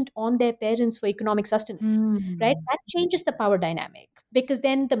dependent on their parents for economic sustenance, right? Hmm. That changes the power dynamic, because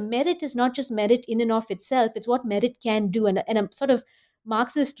then the merit is not just merit in and of itself, it's what merit can do. And a sort of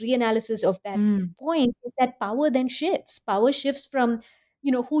Marxist reanalysis of that Hmm. point is that power then shifts. Power shifts from,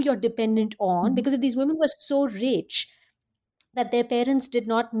 who you're dependent on, Mhm. because if these women were so rich that their parents did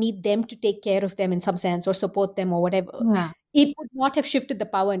not need them to take care of them in some sense or support them or whatever, Yeah. it would not have shifted the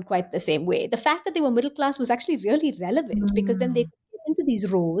power in quite the same way. The fact that they were middle class was actually really relevant, because then they Hmm. could get into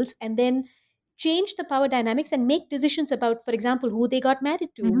these roles and then change the power dynamics and make decisions about, for example, who they got married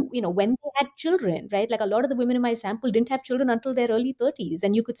Mhm. to, when they had children, right? Like a lot of the women in my sample didn't have children until their early 30s.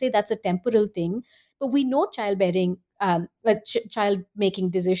 And you could say that's a temporal thing. But we know childbearing, child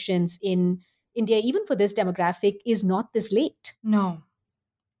making decisions in India, even for this demographic, is not this late. No.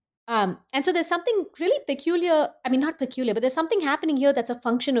 And so there's something really peculiar. I mean, not peculiar, but there's something happening here that's a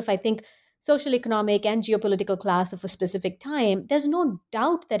function of, I think, social, economic, and geopolitical class of a specific time. There's no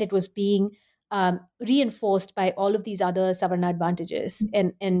doubt that it was being reinforced by all of these other Savarna advantages.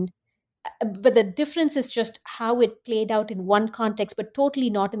 But the difference is just how it played out in one context, but totally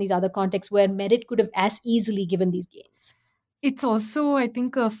not in these other contexts where merit could have as easily given these gains. It's also, I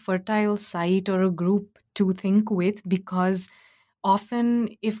think, a fertile site or a group to think with, because often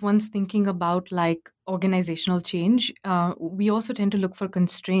if one's thinking about like organizational change, we also tend to look for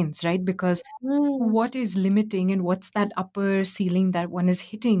constraints, right? Because Mm, what is limiting, and what's that upper ceiling that one is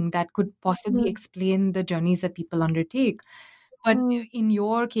hitting that could possibly mm, explain the journeys that people undertake? But mm, in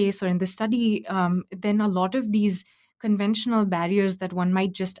your case or in the study, then a lot of these conventional barriers that one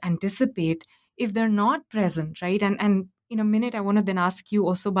might just anticipate, if they're not present, right? And in a minute, I want to then ask you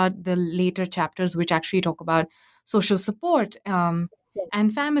also about the later chapters, which actually talk about social support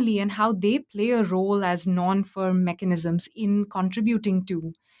and family, and how they play a role as non-firm mechanisms in contributing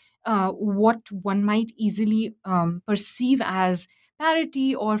to what one might easily perceive as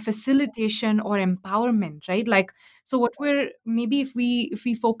parity or facilitation or empowerment, right? Like, so what we're maybe, if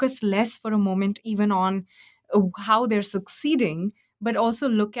we focus less for a moment even on how they're succeeding, but also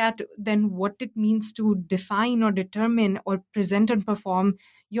look at then what it means to define or determine or present and perform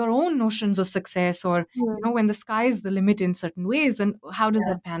your own notions of success, or when the sky is the limit in certain ways, then how does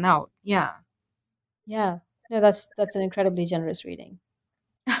Yeah. that pan out? Yeah. Yeah. No, that's an incredibly generous reading.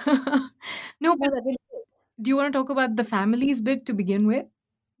 No, No, but that really is. do you want to talk about the families bit to begin with?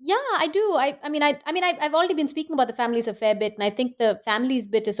 Yeah, I do. I've already been speaking about the families a fair bit, and I think the families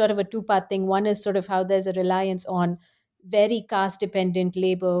bit is sort of a two-part thing. One is sort of how there's a reliance on very caste-dependent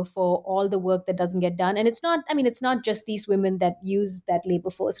labor for all the work that doesn't get done, and it's not just these women that use that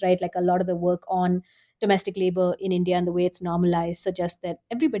labor force, right? Like a lot of the work on domestic labor in India and the way it's normalized suggests that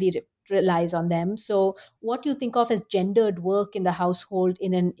everybody relies on them. So, what you think of as gendered work in the household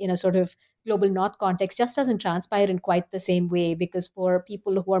in a sort of global north context just doesn't transpire in quite the same way, because for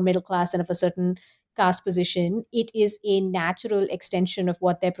people who are middle class and of a certain caste position, it is a natural extension of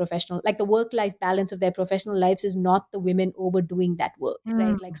what their professional, like the work life balance of their professional lives is not the women overdoing that work,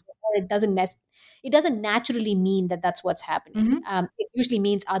 right? Like, so, or it doesn't naturally mean that that's what's happening. It usually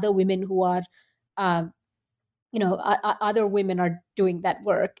means other women who are um, other women are doing that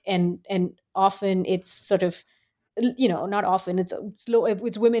work, and often it's sort of, not often, it's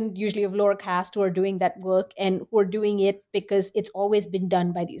women usually of lower caste who are doing that work, and who are doing it because it's always been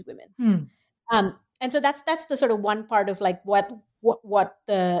done by these women. And so that's the sort of one part of like what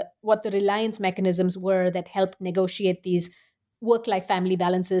the reliance mechanisms were that helped negotiate these work life family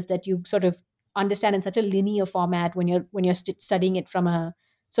balances that you sort of understand in such a linear format when you're studying it from a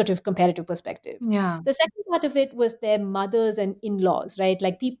sort of comparative perspective. Yeah. The second part of it was their mothers and in-laws, right?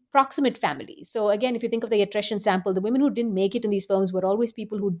 Like proximate families. So again, if you think of the attrition sample, the women who didn't make it in these firms were always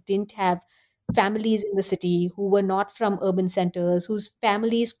people who didn't have families in the city, who were not from urban centers, whose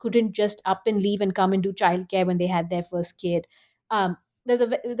families couldn't just up and leave and come and do childcare when they had their first kid. There's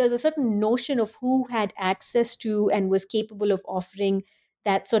a certain notion of who had access to and was capable of offering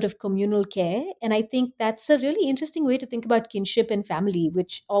that sort of communal care. And I think that's a really interesting way to think about kinship and family,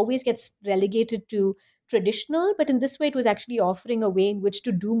 which always gets relegated to traditional, but in this way, it was actually offering a way in which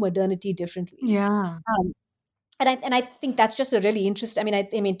to do modernity differently. Yeah. And I think that's just a really interesting.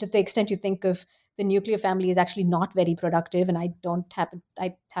 I mean, to the extent you think of the nuclear family is actually not very productive, and I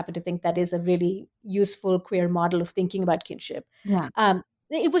happen to think that is a really useful queer model of thinking about kinship. Yeah.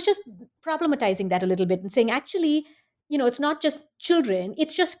 It was just problematizing that a little bit and saying, actually, it's not just children,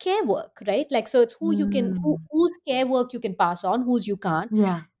 it's just care work, right? Like, so it's whose care work you can pass on, whose you can't.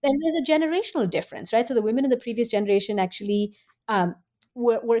 Yeah. Then there's a generational difference, right? So the women in the previous generation actually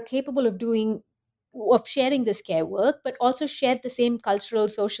were capable of sharing this care work, but also shared the same cultural,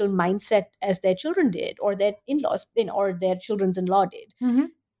 social mindset as their children did, or their in-laws, or their children's in-law did.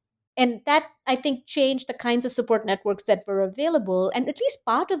 And that, I think, changed the kinds of support networks that were available. And at least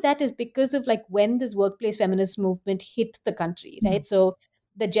part of that is because of like when this workplace feminist movement hit the country, right? So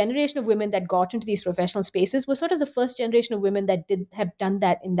the generation of women that got into these professional spaces was sort of the first generation of women that have done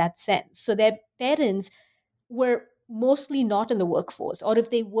that in that sense. So their parents were mostly not in the workforce, or if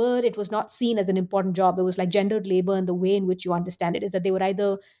they were, it was not seen as an important job. It was like gendered labor, and the way in which you understand it is that they were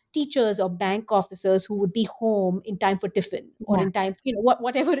either teachers or bank officers who would be home in time for tiffin, or in time,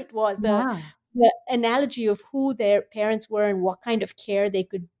 whatever it was. The analogy of who their parents were and what kind of care they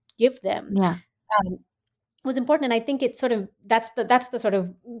could give them was important. And I think it's sort of that's the sort of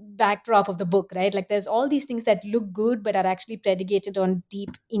backdrop of the book, right? Like, there's all these things that look good but are actually predicated on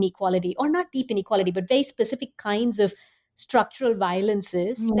deep inequality, or not deep inequality, but very specific kinds of structural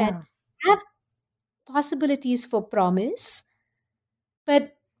violences that have possibilities for promise,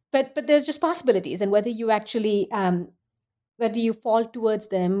 but there's just possibilities, and whether you actually whether you fall towards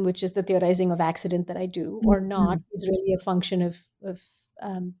them, which is the theorizing of accident that I do, or not, is really a function of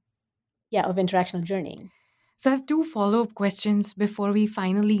interactional journeying. So I have two follow-up questions before we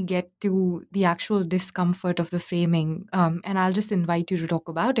finally get to the actual discomfort of the framing, and I'll just invite you to talk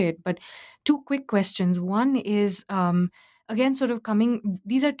about it. But two quick questions. One is, again, sort of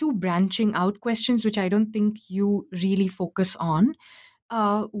these are two branching out questions, which I don't think you really focus on.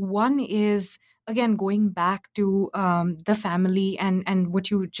 One is, again, going back to the family, and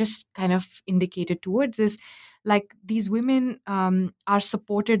what you just kind of indicated towards is, like, these women are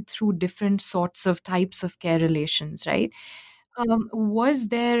supported through different sorts of types of care relations, right? Was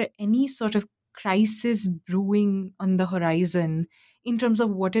there any sort of crisis brewing on the horizon in terms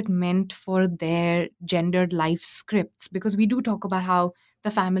of what it meant for their gendered life scripts? Because we do talk about how the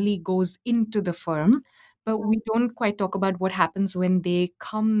family goes into the firm, but we don't quite talk about what happens when they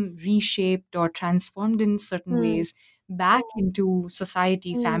come reshaped or transformed in certain ways back into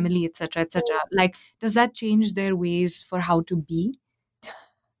society, family, etc., etc. Like, does that change their ways for how to be?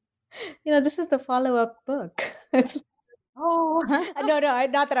 This is the follow-up book. Oh, no, no,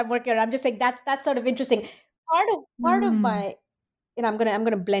 not that I'm working on it. I'm just saying that's sort of interesting. Part of Mm, my, I'm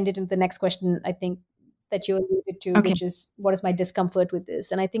gonna blend it into the next question, I think, that you alluded to, okay. which is what is my discomfort with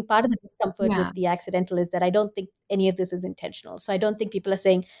this? And I think part of the discomfort Yeah. with the accidental is that I don't think any of this is intentional. So I don't think people are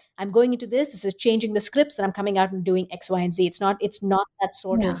saying, I'm going into this is changing the scripts, and I'm coming out and doing X, Y, and Z. It's not that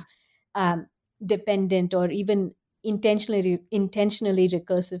sort Yeah. of um, dependent or even intentionally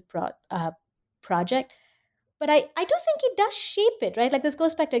recursive project. But I do think it does shape it, right? Like this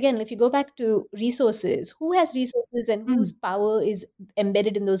goes back to, again, if you go back to resources, who has resources and whose Mm, power is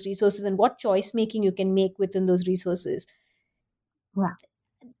embedded in those resources, and what choice making you can make within those resources. yeah.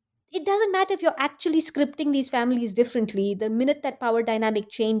 It doesn't matter if you're actually scripting these families differently. The minute that power dynamic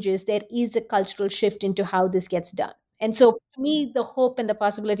changes, there is a cultural shift into how this gets done. And so, to me, the hope and the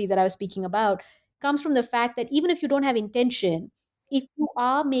possibility that I was speaking about comes from the fact that even if you don't have intention, if you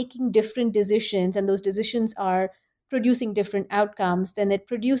are making different decisions and those decisions are producing different outcomes, then it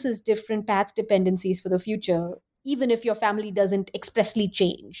produces different path dependencies for the future, even if your family doesn't expressly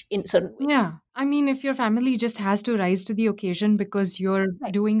change in certain ways. Yeah. I mean, if your family just has to rise to the occasion because you're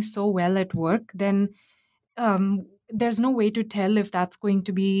Right. doing so well at work, then there's no way to tell if that's going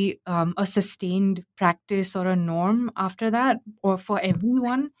to be a sustained practice or a norm after that or for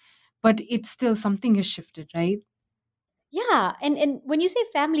everyone. But it's still something has shifted, right? Yeah, and when you say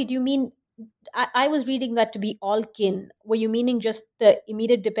family, do you mean, I was reading that to be all kin. Were you meaning just the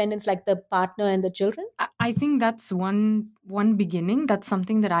immediate dependents, like the partner and the children? I think that's one beginning. That's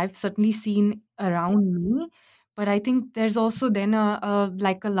something that I've certainly seen around me. But I think there's also then a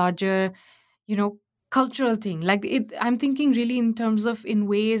like a larger, you know, cultural thing. Like it, I'm thinking really in terms of in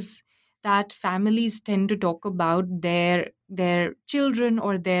ways that families tend to talk about their children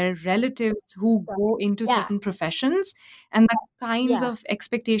or their relatives who go into Yeah, certain professions, and the kinds yeah, of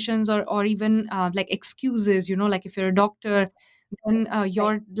expectations or even like excuses. You know, like if you're a doctor, then right,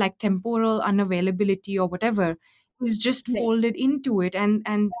 your like temporal unavailability or whatever is just right. folded into it,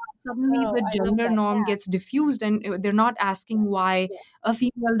 and suddenly Oh, the I love gender that. norm Yeah, gets diffused, and they're not asking why yeah, a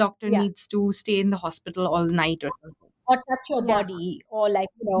female doctor yeah. needs to stay in the hospital all night or something. Or touch your Yeah. body, or like,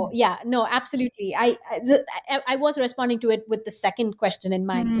 yeah, no, absolutely. I was responding to it with the second question in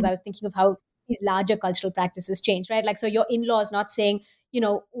mind, because Mm, I was thinking of how these larger cultural practices change, right? Like, so your in-law is not saying,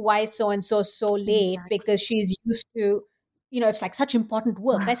 why so and so late exactly. because she's used to, it's like such important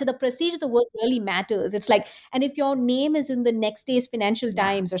work, right? So the prestige of the work really matters. It's like, and if your name is in the next day's Financial Yeah.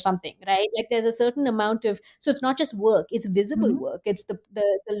 Times or something, right? Like there's a certain amount of, so it's not just work, it's visible Mhm. work. It's the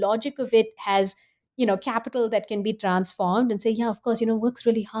logic of it has, capital that can be transformed, and say, yeah, of course, work's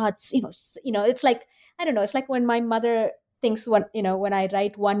really hard. It's like, I don't know, it's like when my mother thinks, when I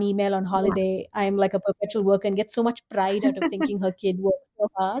write one email on Yeah. holiday, I'm like a perpetual worker, and get so much pride out of thinking her kid works so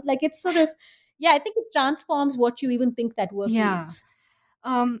hard. Like, it's sort of, yeah, I think it transforms what you even think that work Yeah. is.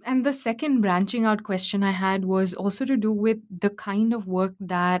 And the second branching out question I had was also to do with the kind of work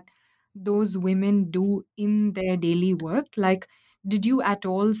that those women do in their daily work. Like, did you at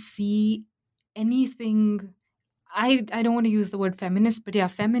all see anything? I don't want to use the word feminist, but yeah,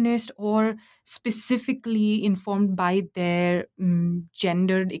 feminist or specifically informed by their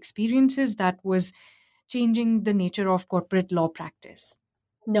gendered experiences that was changing the nature of corporate law practice.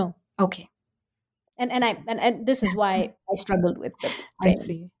 No. Okay, And this is why I struggled with the I framing,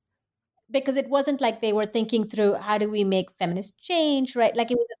 see. because it wasn't like they were thinking through, how do we make feminist change, right?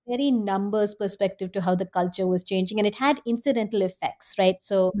 Like, it was a very numbers perspective to how the culture was changing, and it had incidental effects, right?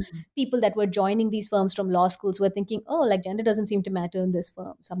 So Mhm. people that were joining these firms from law schools were thinking, oh, like, gender doesn't seem to matter in this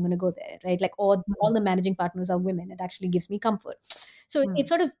firm, so I'm going to go there, right? Like, all Mhm. the managing partners are women, it actually gives me comfort. So it Mhm.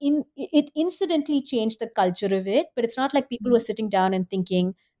 sort of it incidentally changed the culture of it, but it's not like people were Mhm. sitting down and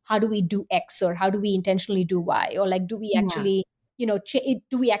thinking, how do we do X, or how do we intentionally do Y, or like, do we Yeah. actually,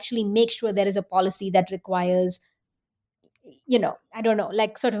 do we actually make sure there is a policy that requires, I don't know,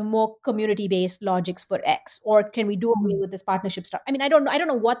 like, sort of more community based logics for X, or can we do away Mhm. with this partnership stuff? I mean, I don't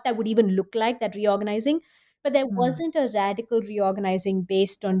know what that would even look like, that reorganizing. But there Mhm. wasn't a radical reorganizing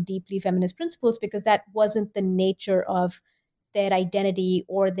based on deeply feminist principles, because that wasn't the nature of their identity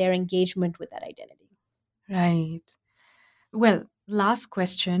or their engagement with that identity. Right. Well, last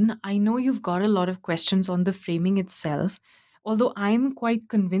question. I know you've got a lot of questions on the framing itself, although I'm quite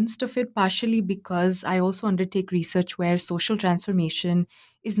convinced of it, partially because I also undertake research where social transformation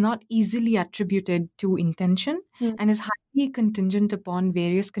is not easily attributed to intention Hmm. and is highly contingent upon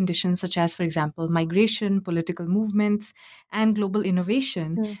various conditions, such as, for example, migration, political movements, and global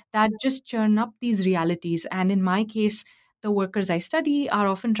innovation Hmm. that just churn up these realities. And in my case, the workers I study are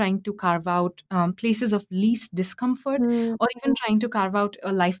often trying to carve out places of least discomfort, or even trying to carve out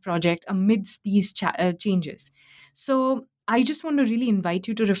a life project amidst these changes. So I just want to really invite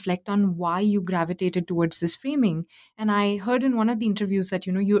you to reflect on why you gravitated towards this framing. And I heard in one of the interviews that,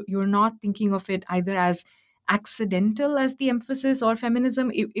 you're not thinking of it either as accidental as the emphasis or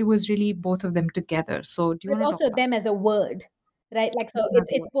feminism. It was really both of them together. So do you But want to talk also about them as a word, right? Like, so them as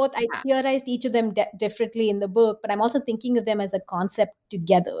it's well? both. I Yeah. theorized each of them differently in the book, but I'm also thinking of them as a concept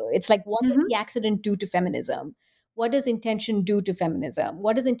together. It's like, what does Mhm. the accident do to feminism? What does intention do to feminism?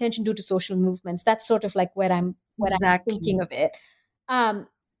 What does intention do to social movements? That's sort of like where I'm Exactly. thinking of it. Um,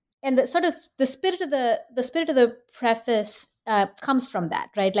 and the sort of the spirit of the preface comes from that,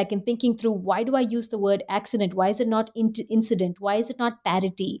 right? Like, in thinking through, why do I use the word accident? Why is it not incident? Why is it not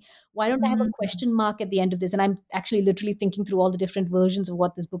parity? Why don't I have a Mhm. question mark at the end of this? And I'm actually literally thinking through all the different versions of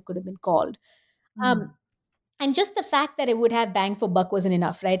what this book could have been called. Mm. um, and just the fact that it would have bang for buck wasn't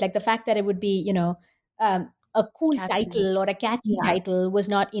enough, right? Like, the fact that it would be, a cool Catchy. title or a catchy Yeah. title was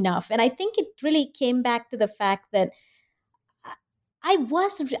not enough. And I think it really came back to the fact that I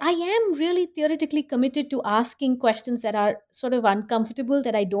am really theoretically committed to asking questions that are sort of uncomfortable,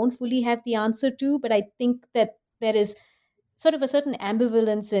 that I don't fully have the answer to, but I think that there is sort of a certain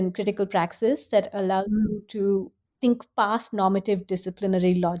ambivalence in critical praxis that allows Mm. you to think past normative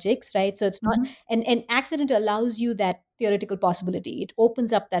disciplinary logics, right? So it's not, Mhm. and accident allows you that theoretical possibility. It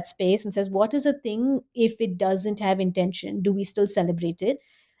opens up that space and says, what is a thing if it doesn't have intention? Do we still celebrate it?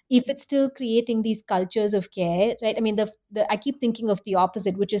 If it's still creating these cultures of care, right? I mean, I keep thinking of the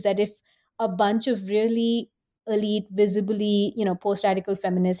opposite, which is that if a bunch of really elite, visibly, post radical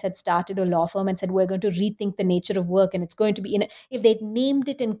feminists had started a law firm and said, we're going to rethink the nature of work, and it's going to be if they'd named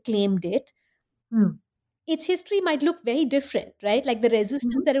it and claimed it, Mm. its history might look very different, right? Like, the Mhm.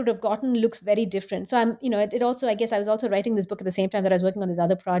 resistance that it would have gotten looks very different. So it also, I guess I was also writing this book at the same time that I was working on this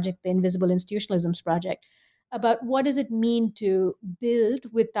other project, the Invisible Institutionalisms project, about what does it mean to build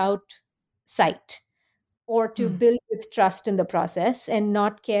without sight, or to Mm. build with trust in the process and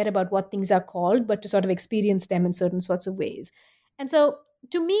not care about what things are called, but to sort of experience them in certain sorts of ways. And so,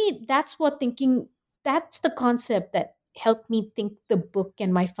 to me, that's the concept that helped me think the book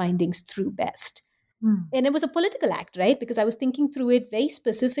and my findings through best. Mm. And it was a political act, right? Because I was thinking through it very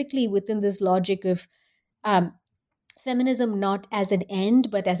specifically within this logic of um, feminism not as an end,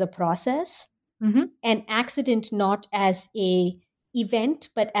 but as a process, Mhm. and accident not as a event,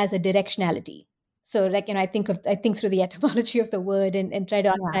 but as a directionality. So, like, I think through the etymology of the word, and try to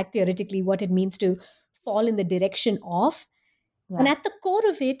Yeah. unpack theoretically what it means to fall in the direction of. And Yeah. at the core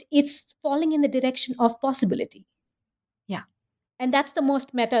of it, it's falling in the direction of possibility. Yeah. And that's the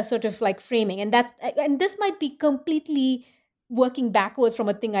most meta sort of like framing. And this might be completely working backwards from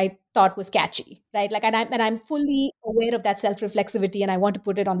a thing I thought was catchy, right? Like, and I'm fully aware of that self-reflexivity, and I want to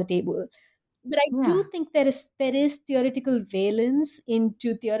put it on the table. But I do Yeah. think there is theoretical valence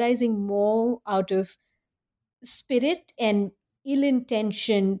into theorizing more out of spirit and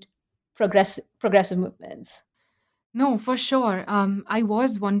ill-intentioned progressive movements. No, for sure. I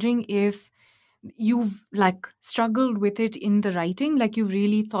was wondering if you've like struggled with it in the writing, like you've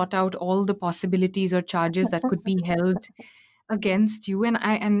really thought out all the possibilities or charges that could be held against you.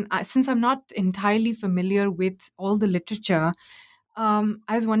 And since I'm not entirely familiar with all the literature, I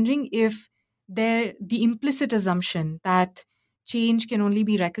was wondering if the implicit assumption that change can only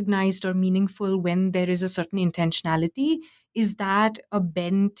be recognized or meaningful when there is a certain intentionality, is that a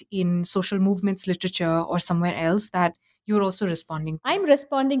bent in social movements literature or somewhere else that you're also responding to? I'm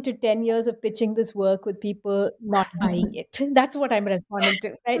responding to 10 years of pitching this work with people not buying it. That's what I'm responding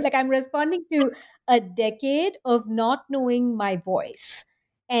to, right? Like, I'm responding to a decade of not knowing my voice,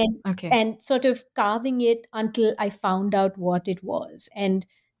 and Okay. and sort of carving it until I found out what it was. And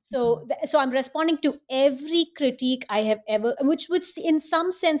so I'm responding to every critique I have ever, which in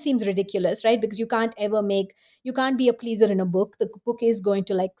some sense seems ridiculous, right? Because you can't be a pleaser in a book. The book is going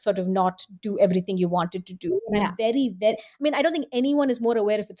to, like, sort of not do everything you want it to do. And Yeah. I'm very, very, I mean, I don't think anyone is more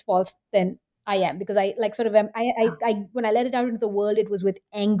aware if it's false than I am, because I, like, sort of am, I when I let it out into the world, it was with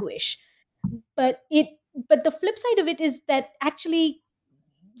anguish. But the flip side of it is that actually,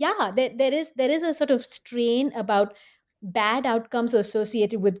 yeah, there is a sort of strain about bad outcomes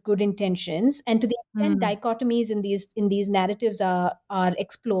associated with good intentions, and to the extent Mm. dichotomies in these narratives are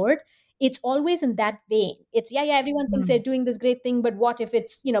explored, it's always in that vein. It's, yeah, everyone thinks they're Mm. doing this great thing, but what if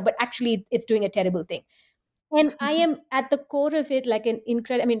it's, but actually it's doing a terrible thing. And I am at the core of it, like, an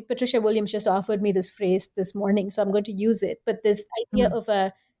incredible, I mean, Patricia Williams just offered me this phrase this morning, so I'm going to use it. But this idea Mm. of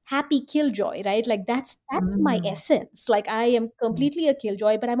a happy killjoy, right? Like, that's my Mm. essence. Like, I am completely a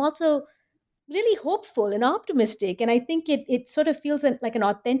killjoy, but I'm also, really hopeful and optimistic. And I think it sort of feels like an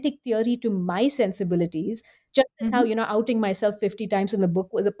authentic theory to my sensibilities, just as how, outing myself 50 times in the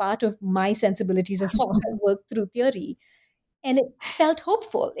book was a part of my sensibilities of how I work through theory. And it felt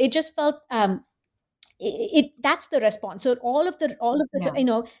hopeful. It just felt that's the response. So all of this, Yeah.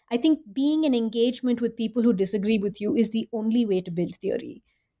 I think being in engagement with people who disagree with you is the only way to build theory.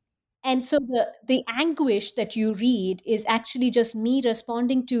 And so the anguish that you read is actually just me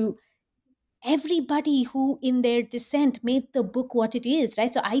responding to everybody who in their dissent made the book what it is,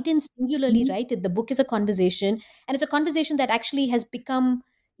 right? So I didn't singularly Mhm. write it. The book is a conversation, and it's a conversation that actually has become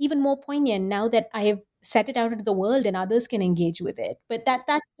even more poignant now that I have set it out into the world and others can engage with it. But that's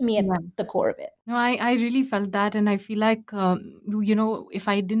to me at Yeah. the core of it. No, I really felt that. And I feel like, if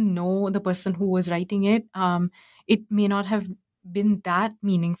I didn't know the person who was writing it, it may not have been that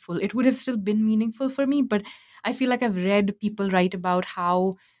meaningful. It would have still been meaningful for me. But I feel like I've read people write about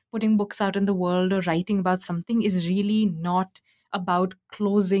how putting books out in the world or writing about something is really not about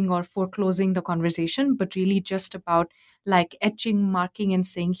closing or foreclosing the conversation, but really just about like etching, marking, and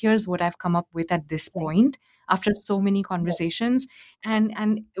saying, here's what I've come up with at this Right. point after so many conversations. And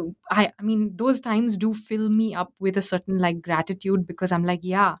I mean, those times do fill me up with a certain like gratitude, because I'm like,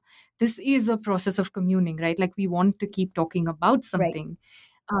 yeah, this is a process of communing, right? Like we want to keep talking about Right. something.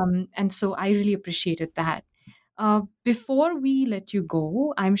 And so I really appreciated that. Before we let you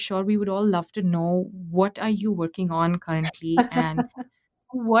go, I'm sure we would all love to know, what are you working on currently, and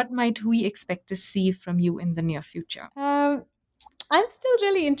what might we expect to see from you in the near future? um, I'm still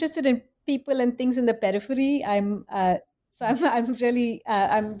really interested in people and things in the periphery. I'm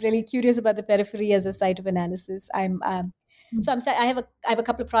really curious about the periphery as a site of analysis. I have a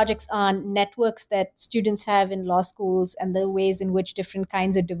couple of projects on networks that students have in law schools and the ways in which different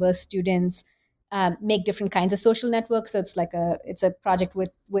kinds of diverse students make different kinds of social networks. So it's a project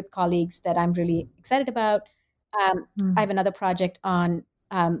with colleagues that I'm really excited about. I have another project on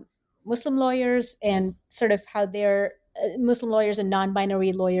Muslim lawyers and sort of how they're Muslim lawyers and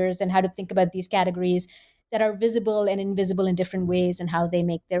non-binary lawyers, and how to think about these categories that are visible and invisible in different ways, and how they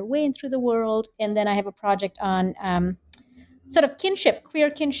make their way in through the world. And then I have a project on sort of kinship,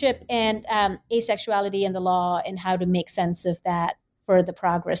 queer kinship, and asexuality in the law, and how to make sense of that for the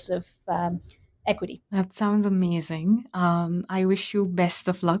progress of equity. That sounds amazing. I wish you best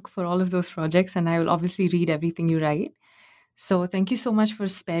of luck for all of those projects, and I will obviously read everything you write. So, thank you so much for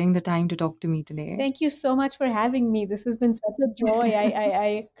sparing the time to talk to me today. Thank you so much for having me. This has been such a joy.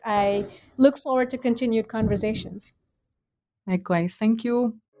 I look forward to continued conversations. Likewise, thank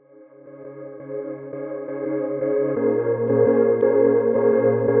you.